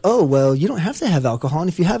choice. Like, well, you don't have to have alcohol. And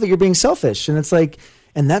if you have it, you're being selfish. And it's like,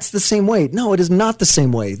 and that's the same way. No, it is not the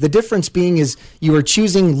same way. The difference being is you are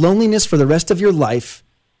choosing loneliness for the rest of your life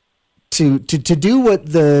to do what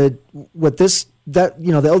the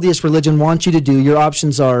LDS religion wants you to do. Your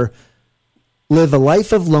options are live a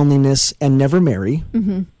life of loneliness and never marry.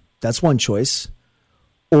 Mm-hmm. That's one choice.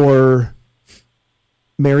 Or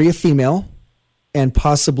marry a female and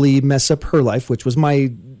possibly mess up her life, which was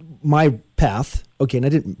my path. Okay, and I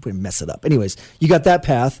didn't mess it up. Anyways, you got that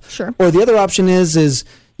path. Sure. Or the other option is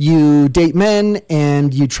you date men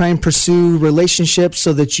and you try and pursue relationships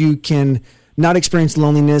so that you can not experience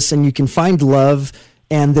loneliness and you can find love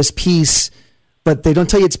and this peace. But they don't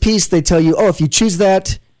tell you it's peace. They tell you, oh, if you choose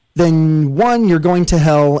that, then 1, you're going to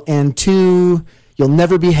hell, and 2, you'll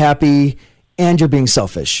never be happy, and you're being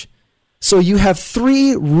selfish. So you have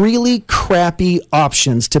 3 really crappy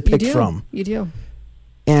options to pick from. You do.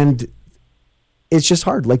 And it's just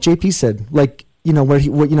hard. Like JP said, like,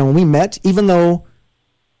 when we met, even though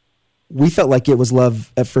we felt like it was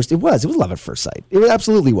love at first, it was love at first sight. It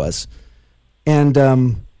absolutely was. And,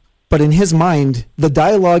 but in his mind, the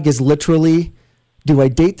dialogue is literally, do I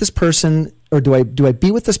date this person, or do I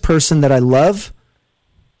be with this person that I love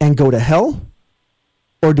and go to hell?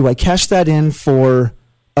 Or do I cash that in for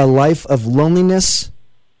a life of loneliness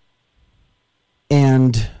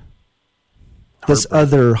and this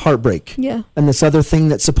other heartbreak? Yeah. And this other thing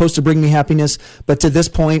that's supposed to bring me happiness, but to this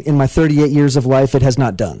point in my 38 years of life, it has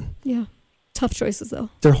not done. Yeah. Tough choices, though.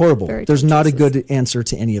 They're horrible. Very There's tough not choices. a good answer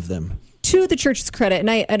to any of them. To the church's credit,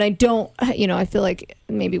 and I don't, I feel like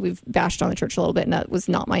maybe we've bashed on the church a little bit, and that was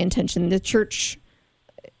not my intention. The church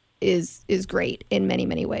is great in many,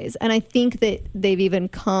 many ways, and I think that they've even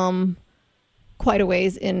come quite a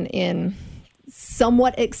ways in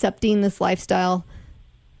somewhat accepting this lifestyle.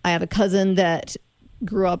 I have a cousin that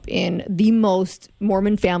grew up in the most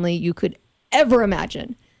Mormon family you could ever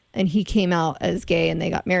imagine, and he came out as gay, and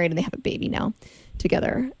they got married, and they have a baby now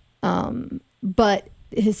together. But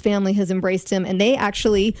his family has embraced him, and they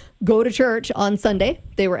actually go to church on Sunday.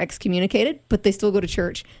 They were excommunicated, but they still go to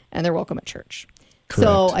church, and they're welcome at church. Correct.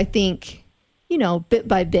 So I think, bit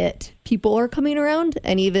by bit, people are coming around,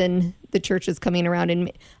 and even the church is coming around.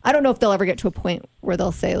 And I don't know if they'll ever get to a point where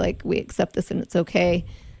they'll say, like, we accept this and it's okay.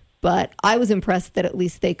 But I was impressed that at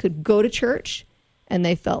least they could go to church, and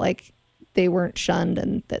they felt like they weren't shunned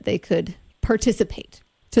and that they could participate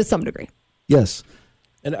to some degree. Yes.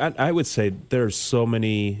 And I would say there's so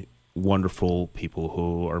many wonderful people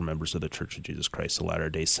who are members of the Church of Jesus Christ of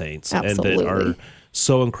Latter-day Saints. Absolutely. And that are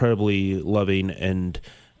so incredibly loving. And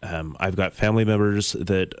I've got family members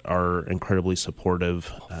that are incredibly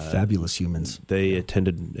supportive. Fabulous humans. They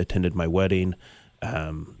attended my wedding.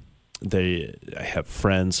 I have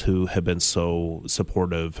friends who have been so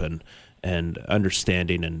supportive and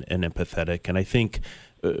understanding and empathetic. And I think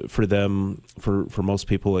for them, for most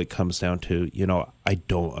people, it comes down to, I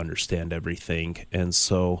don't understand everything. And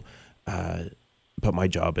so, but my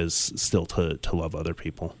job is still to love other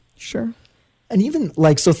people. Sure. And even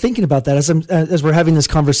so thinking about that, as we're having this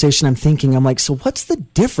conversation, I'm like, so what's the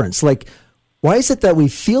difference? Like, why is it that we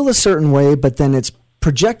feel a certain way, but then it's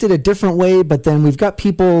projected a different way, but then we've got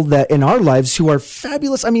people that in our lives who are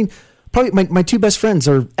fabulous. I mean, probably my 2 best friends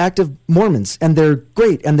are active Mormons, and they're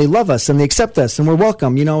great, and they love us, and they accept us, and we're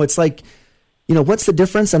welcome. It's like, what's the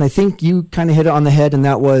difference? And I think you kind of hit it on the head, and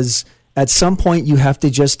that was, at some point you have to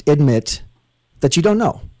just admit that you don't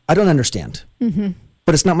know. I don't understand. Mm-hmm.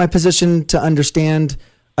 But it's not my position to understand.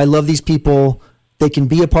 I love these people. They can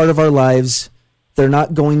be a part of our lives. They're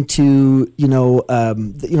not going to,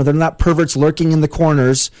 they're not perverts lurking in the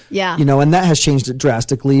corners. Yeah. And that has changed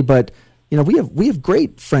drastically. But, we have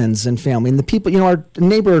great friends and family. And the people, our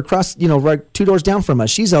neighbor across, right 2 doors down from us,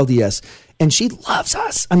 she's LDS. And she loves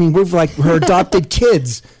us. I mean, we're like her adopted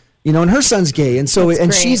kids, and her son's gay. And so, That's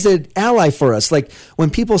and great. she's an ally for us. Like, when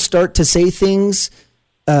people start to say things,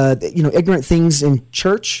 ignorant things in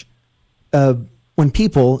church, when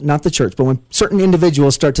people, not the church, but when certain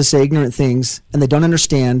individuals start to say ignorant things and they don't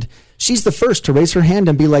understand, she's the first to raise her hand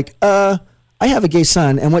and be like, I have a gay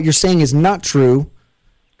son, and what you're saying is not true.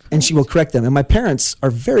 And she will correct them. And my parents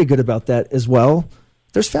are very good about that as well.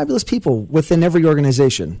 There's fabulous people within every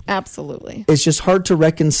organization. Absolutely. It's just hard to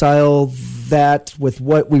reconcile that with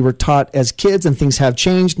what we were taught as kids, and things have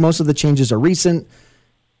changed. Most of the changes are recent.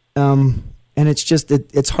 And it's just,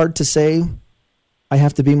 it's hard to say I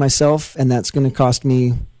have to be myself, and that's going to cost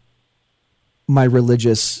me my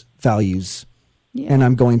religious values, and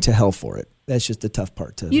I'm going to hell for it. That's just the tough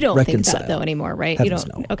part to reconcile. You don't think that, though, anymore, right? Heavens,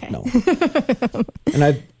 you don't. no, Okay. No.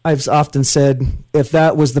 And I've often said, if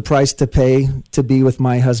that was the price to pay to be with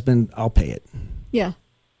my husband, I'll pay it. Yeah.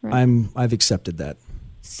 Right. I've accepted that.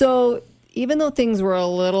 So even though things were a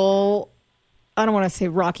little, I don't want to say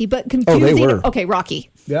rocky, but confusing. Oh, they were. Okay, rocky.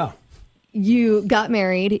 Yeah. You got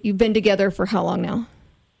married. You've been together for how long now?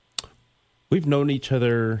 We've known each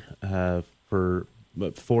other for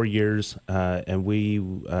 4 years, and we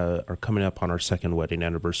are coming up on our 2nd wedding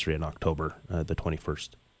anniversary in October, the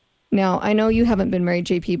 21st. Now, I know you haven't been married,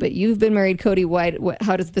 JP, but you've been married, Cody.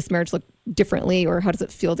 How does this marriage look differently, or how does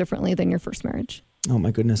it feel differently than your first marriage? Oh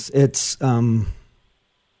my goodness. It's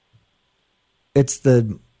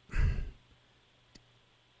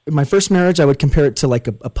my first marriage, I would compare it to like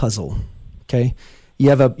a puzzle. Okay. You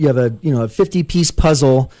have a 50-piece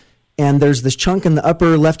puzzle, and there's this chunk in the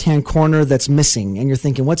upper left-hand corner that's missing. And you're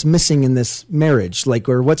thinking, what's missing in this marriage?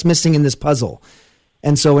 Or what's missing in this puzzle?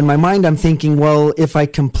 And so in my mind, I'm thinking, well, if I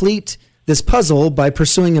complete this puzzle by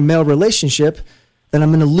pursuing a male relationship, then I'm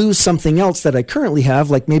going to lose something else that I currently have,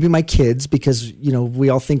 like maybe my kids, because, we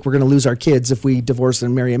all think we're going to lose our kids if we divorce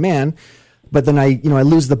and marry a man. But then I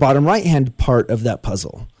lose the bottom right-hand part of that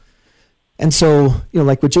puzzle. And so,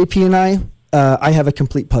 like with JP and I have a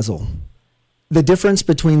complete puzzle. The difference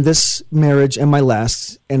between this marriage and my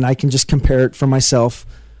last, and I can just compare it for myself,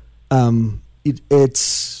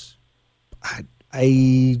 it's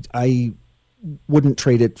I wouldn't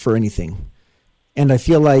trade it for anything. And I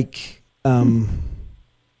feel like I'm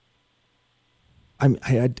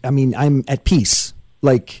at peace.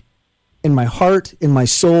 Like in my heart, in my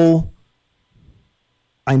soul,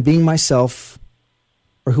 I'm being myself,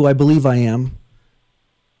 or who I believe I am,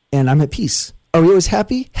 and I'm at peace. Are we always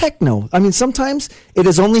happy? Heck no. I mean, sometimes it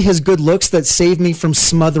is only his good looks that save me from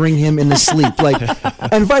smothering him in his sleep.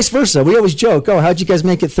 And vice versa. We always joke, oh, how'd you guys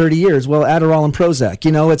make it 30 years? Well, Adderall and Prozac,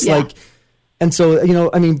 it's like, and so,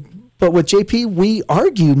 but with JP, we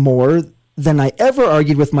argue more than I ever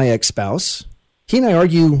argued with my ex-spouse. He and I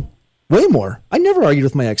argue way more. I never argued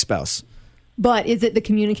with my ex-spouse. But is it the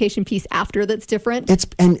communication piece after that's different? It's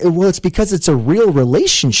because it's a real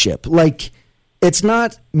relationship. Like, it's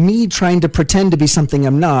not me trying to pretend to be something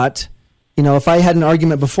I'm not. If I had an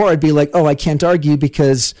argument before, I'd be like, oh, I can't argue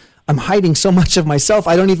because I'm hiding so much of myself.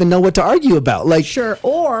 I don't even know what to argue about. Like, sure.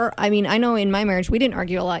 Or, I know in my marriage, we didn't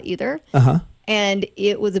argue a lot either. Uh-huh. And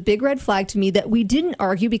it was a big red flag to me that we didn't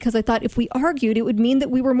argue, because I thought if we argued, it would mean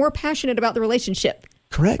that we were more passionate about the relationship.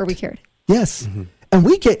 Correct. Or we cared. Yes. Mm-hmm. And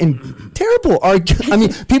we get in terrible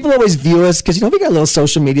arguments. People always view us because, we got a little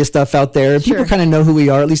social media stuff out there. Sure. People kind of know who we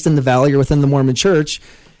are, at least in the Valley or within the Mormon church.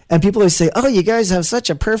 And people always say, oh, you guys have such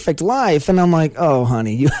a perfect life. And I'm like, oh,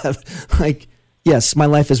 honey, you have yes, my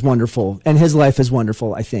life is wonderful. And his life is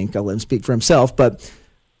wonderful, I think. I'll let him speak for himself. But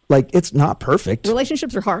it's not perfect.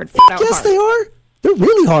 Relationships are hard. Yes, they are. They're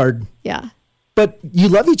really hard. Yeah. But you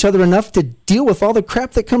love each other enough to deal with all the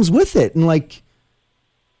crap that comes with it. And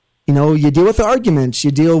you deal with the arguments.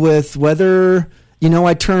 You deal with whether,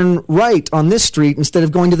 I turn right on this street instead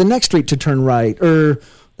of going to the next street to turn right. Or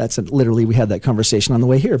literally, we had that conversation on the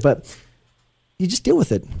way here. But you just deal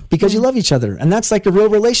with it because you love each other. And that's like a real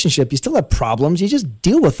relationship. You still have problems. You just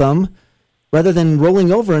deal with them rather than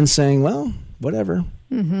rolling over and saying, well, whatever.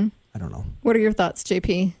 Mm-hmm. I don't know. What are your thoughts,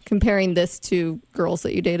 JP, comparing this to girls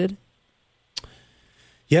that you dated?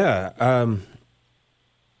 Yeah.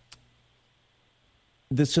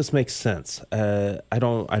 This just makes sense. I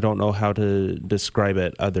don't know how to describe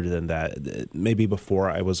it other than that. Maybe before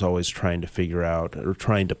I was always trying to figure out or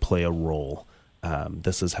trying to play a role.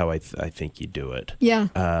 This is how I think you do it.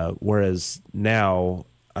 Yeah. Whereas now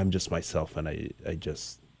I'm just myself, and I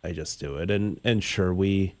just do it. And sure,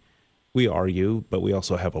 we argue, but we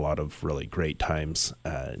also have a lot of really great times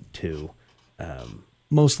too.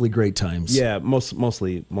 Mostly great times. Yeah,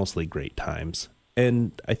 mostly great times.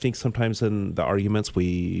 And I think sometimes in the arguments,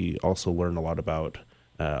 we also learn a lot about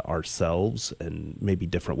ourselves and maybe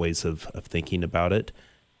different ways of thinking about it.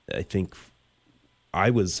 I think I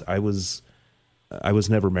was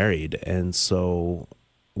never married. And so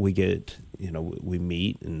we get, we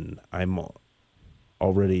meet, and I'm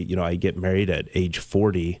already, I get married at age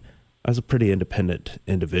 40. I was a pretty independent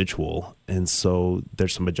individual. And so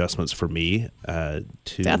there's some adjustments for me to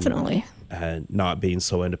definitely not being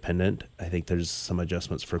so independent. I think there's some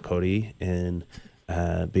adjustments for Cody in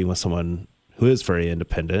being with someone who is very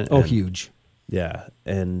independent. Oh, huge. Yeah.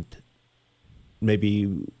 And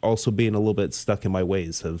maybe also being a little bit stuck in my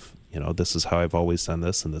ways of, this is how I've always done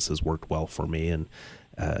this, and this has worked well for me. And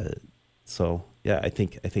so, yeah, I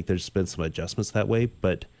think there's been some adjustments that way,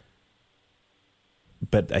 but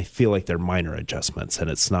I feel like they're minor adjustments, and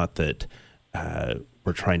it's not that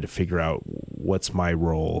we're trying to figure out what's my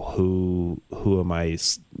role, who am I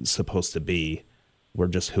supposed to be. We're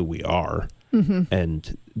just who we are. Mm-hmm.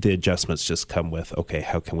 And the adjustments just come with, okay,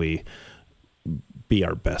 how can we be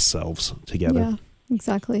our best selves together? Yeah,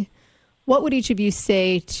 exactly. What would each of you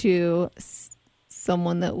say to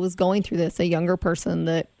someone that was going through this, a younger person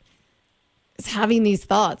that is having these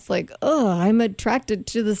thoughts like, oh, I'm attracted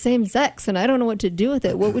to the same sex and I don't know what to do with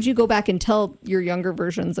it? What would you go back and tell your younger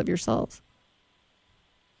versions of yourselves?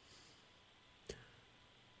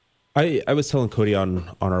 I was telling Cody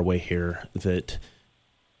on our way here that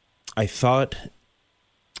I thought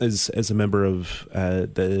as a member of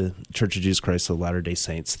the Church of Jesus Christ of Latter-day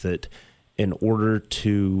Saints that in order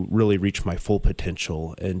to really reach my full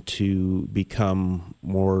potential and to become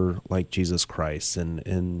more like Jesus Christ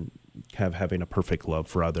and kind of having a perfect love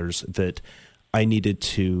for others, that I needed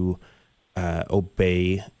to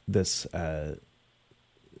obey these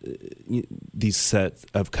set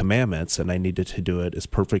of commandments, and I needed to do it as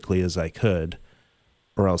perfectly as I could,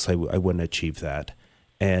 or else I wouldn't achieve that.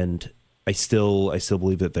 And I still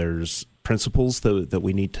believe that there's principles that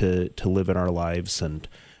we need to live in our lives, and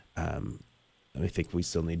I think we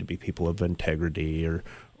still need to be people of integrity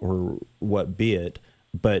or what be it.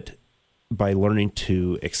 But by learning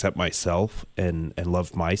to accept myself and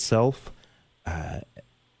love myself,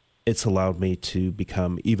 it's allowed me to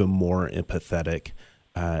become even more empathetic,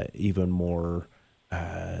 even more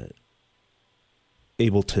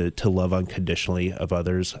able to love unconditionally of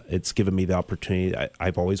others. It's given me the opportunity.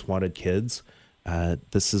 I've always wanted kids.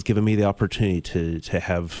 This has given me the opportunity to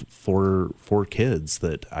have four kids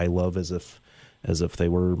that I love as if they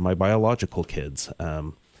were my biological kids.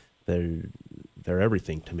 They're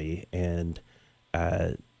everything to me, and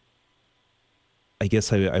I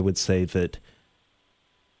guess I would say that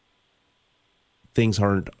things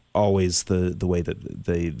aren't always the way that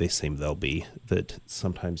they seem they'll be. That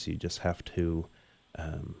sometimes you just have to.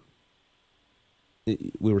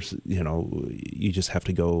 You just have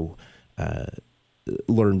to go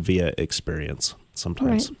learn via experience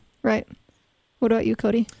sometimes. Right. What about you,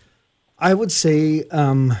 Cody? I would say,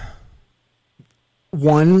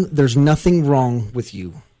 one, there's nothing wrong with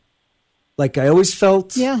you. Like I always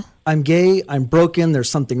felt, I'm gay, I'm broken, there's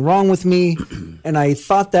something wrong with me. And I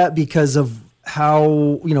thought that because of how,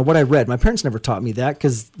 what I read. My parents never taught me that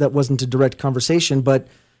because that wasn't a direct conversation. But,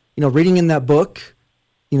 reading in that book,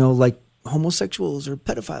 like homosexuals or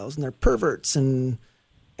pedophiles and they're perverts and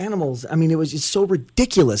animals. I mean, it was just so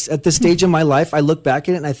ridiculous at this stage in my life. I look back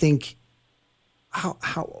at it and I think,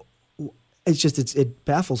 how it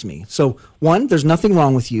baffles me. So one, there's nothing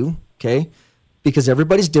wrong with you, okay? Because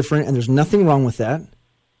everybody's different and there's nothing wrong with that.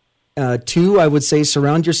 Two, I would say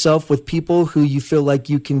surround yourself with people who you feel like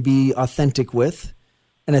you can be authentic with.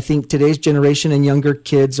 And I think today's generation and younger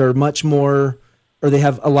kids are much more, or they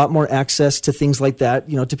have a lot more access to things like that,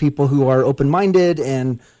 to people who are open-minded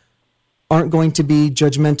and aren't going to be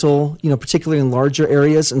judgmental, particularly in larger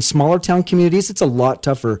areas and smaller town communities. It's a lot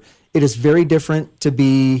tougher. It is very different to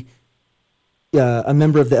be a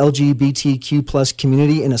member of the LGBTQ plus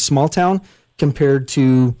community in a small town compared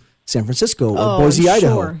to San Francisco or Boise,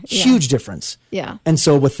 Idaho. Yeah. Huge difference. Yeah. And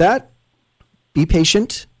so with that, be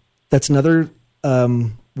patient. That's another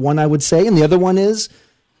one I would say. And the other one is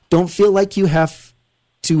don't feel like you have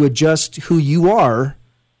to adjust who you are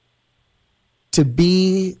to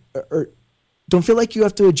be, or don't feel like you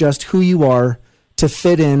have to adjust who you are to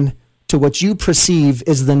fit in to what you perceive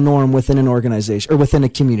is the norm within an organization or within a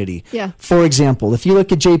community. Yeah. For example, if you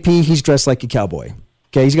look at JP, he's dressed like a cowboy.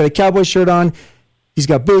 Okay. He's got a cowboy shirt on. He's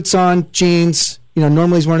got boots on, jeans.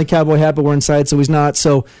 Normally he's wearing a cowboy hat, but we're inside, so he's not.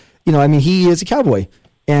 So, he is a cowboy.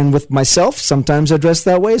 And with myself, sometimes I dress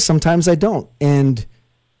that way, sometimes I don't. And,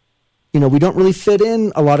 we don't really fit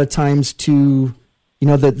in a lot of times to,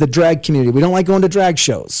 the drag community. We don't like going to drag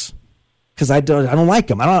shows because I don't like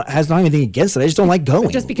them. Has not anything against it. I just don't like going.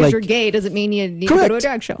 But just because you're gay doesn't mean you need correct. to go to a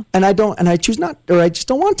drag show. And I choose not, or I just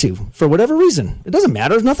don't want to for whatever reason. It doesn't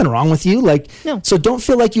matter. There's nothing wrong with you. No. So don't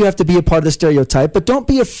feel like you have to be a part of the stereotype, but don't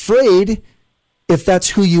be afraid if that's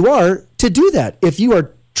who you are to do that. If you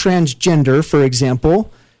are transgender, for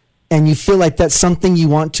example, and you feel like that's something you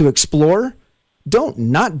want to explore, don't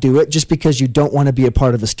not do it just because you don't want to be a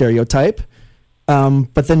part of a stereotype.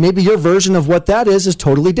 But then maybe your version of what that is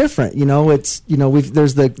totally different. It's,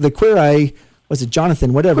 there's the Queer Eye, was it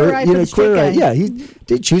Jonathan, whatever, Queer Eye. Yeah. He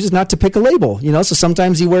chooses not to pick a label, so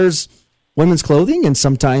sometimes he wears women's clothing and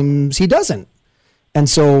sometimes he doesn't. And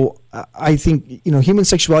so I think, human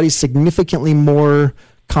sexuality is significantly more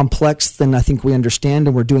complex than I think we understand,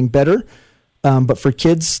 and we're doing better. But for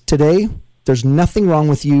kids today, there's nothing wrong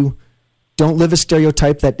with you. Don't live a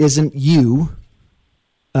stereotype that isn't you,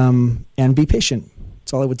 and be patient.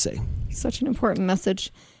 That's all I would say. Such an important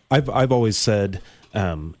message. I've always said,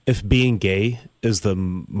 if being gay is the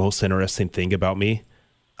most interesting thing about me,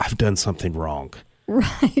 I've done something wrong.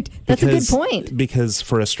 Right. That's a good point. Because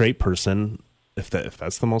for a straight person, if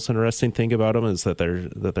that's the most interesting thing about them is that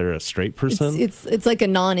they're a straight person, it's like a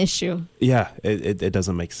non-issue. Yeah, it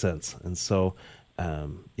doesn't make sense, and so.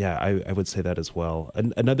 I would say that as well.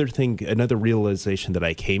 Another realization that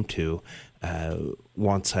I came to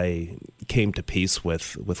once I came to peace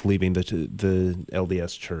with leaving the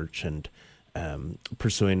LDS church and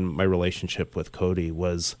pursuing my relationship with Cody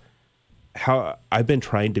was how I've been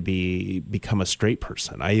trying to become a straight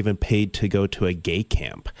person. I even paid to go to a gay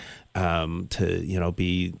camp,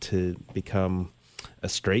 to become a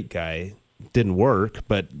straight guy. Didn't work,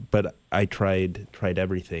 but I tried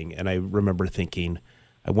everything. And I remember thinking,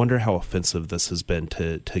 I wonder how offensive this has been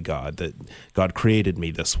to God, that God created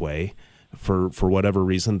me this way for whatever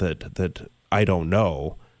reason that I don't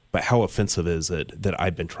know, but how offensive is it that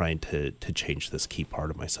I've been trying to change this key part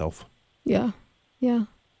of myself? Yeah.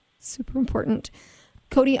 Super important.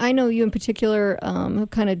 Cody, I know you in particular have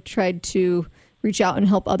kind of tried to reach out and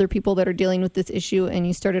help other people that are dealing with this issue, and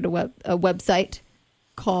you started a website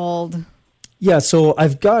called... Yeah, so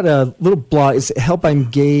I've got a little blog. It's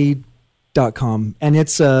helpimgay.com, and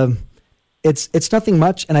it's nothing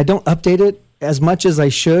much, and I don't update it as much as I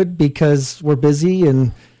should because we're busy,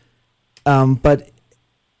 and but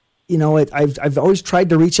I've always tried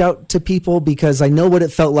to reach out to people because I know what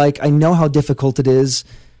it felt like. I know how difficult it is,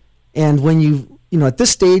 and when you at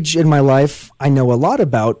this stage in my life, I know a lot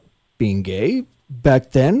about being gay.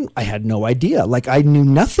 Back then, I had no idea. Like, I knew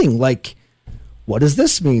nothing. Like, what does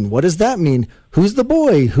this mean? What does that mean? Who's the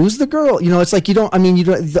boy? Who's the girl? It's like you don't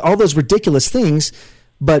all those ridiculous things.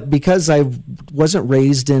 But because I wasn't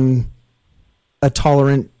raised in a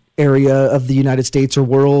tolerant area of the United States or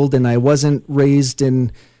world, and I wasn't raised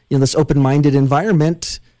in this open-minded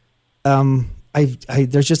environment,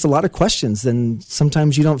 there's just a lot of questions, and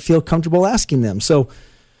sometimes you don't feel comfortable asking them. So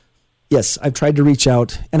yes, I've tried to reach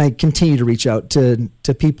out, and I continue to reach out to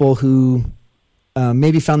people who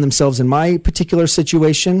maybe found themselves in my particular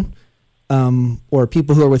situation, or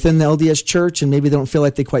people who are within the LDS church and maybe they don't feel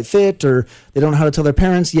like they quite fit, or they don't know how to tell their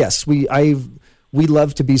parents. Yes, we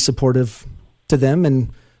love to be supportive to them,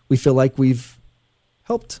 and we feel like we've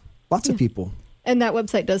helped lots of people. And that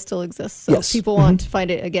website does still exist. So yes. If people want to find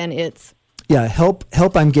it again, it's... Yeah,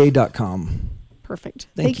 helpimgay.com. Perfect.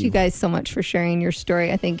 Thank you guys so much for sharing your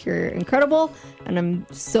story. I think you're incredible, and I'm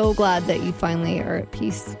so glad that you finally are at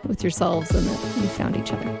peace with yourselves and that you found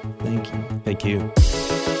each other. Thank you. Thank you.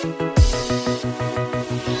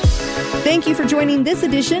 Thank you for joining this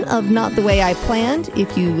edition of Not the Way I Planned.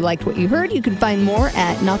 If you liked what you heard, you can find more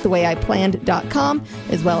at notthewayiplanned.com,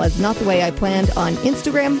 as well as Not the Way I Planned on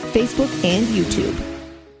Instagram, Facebook, and YouTube.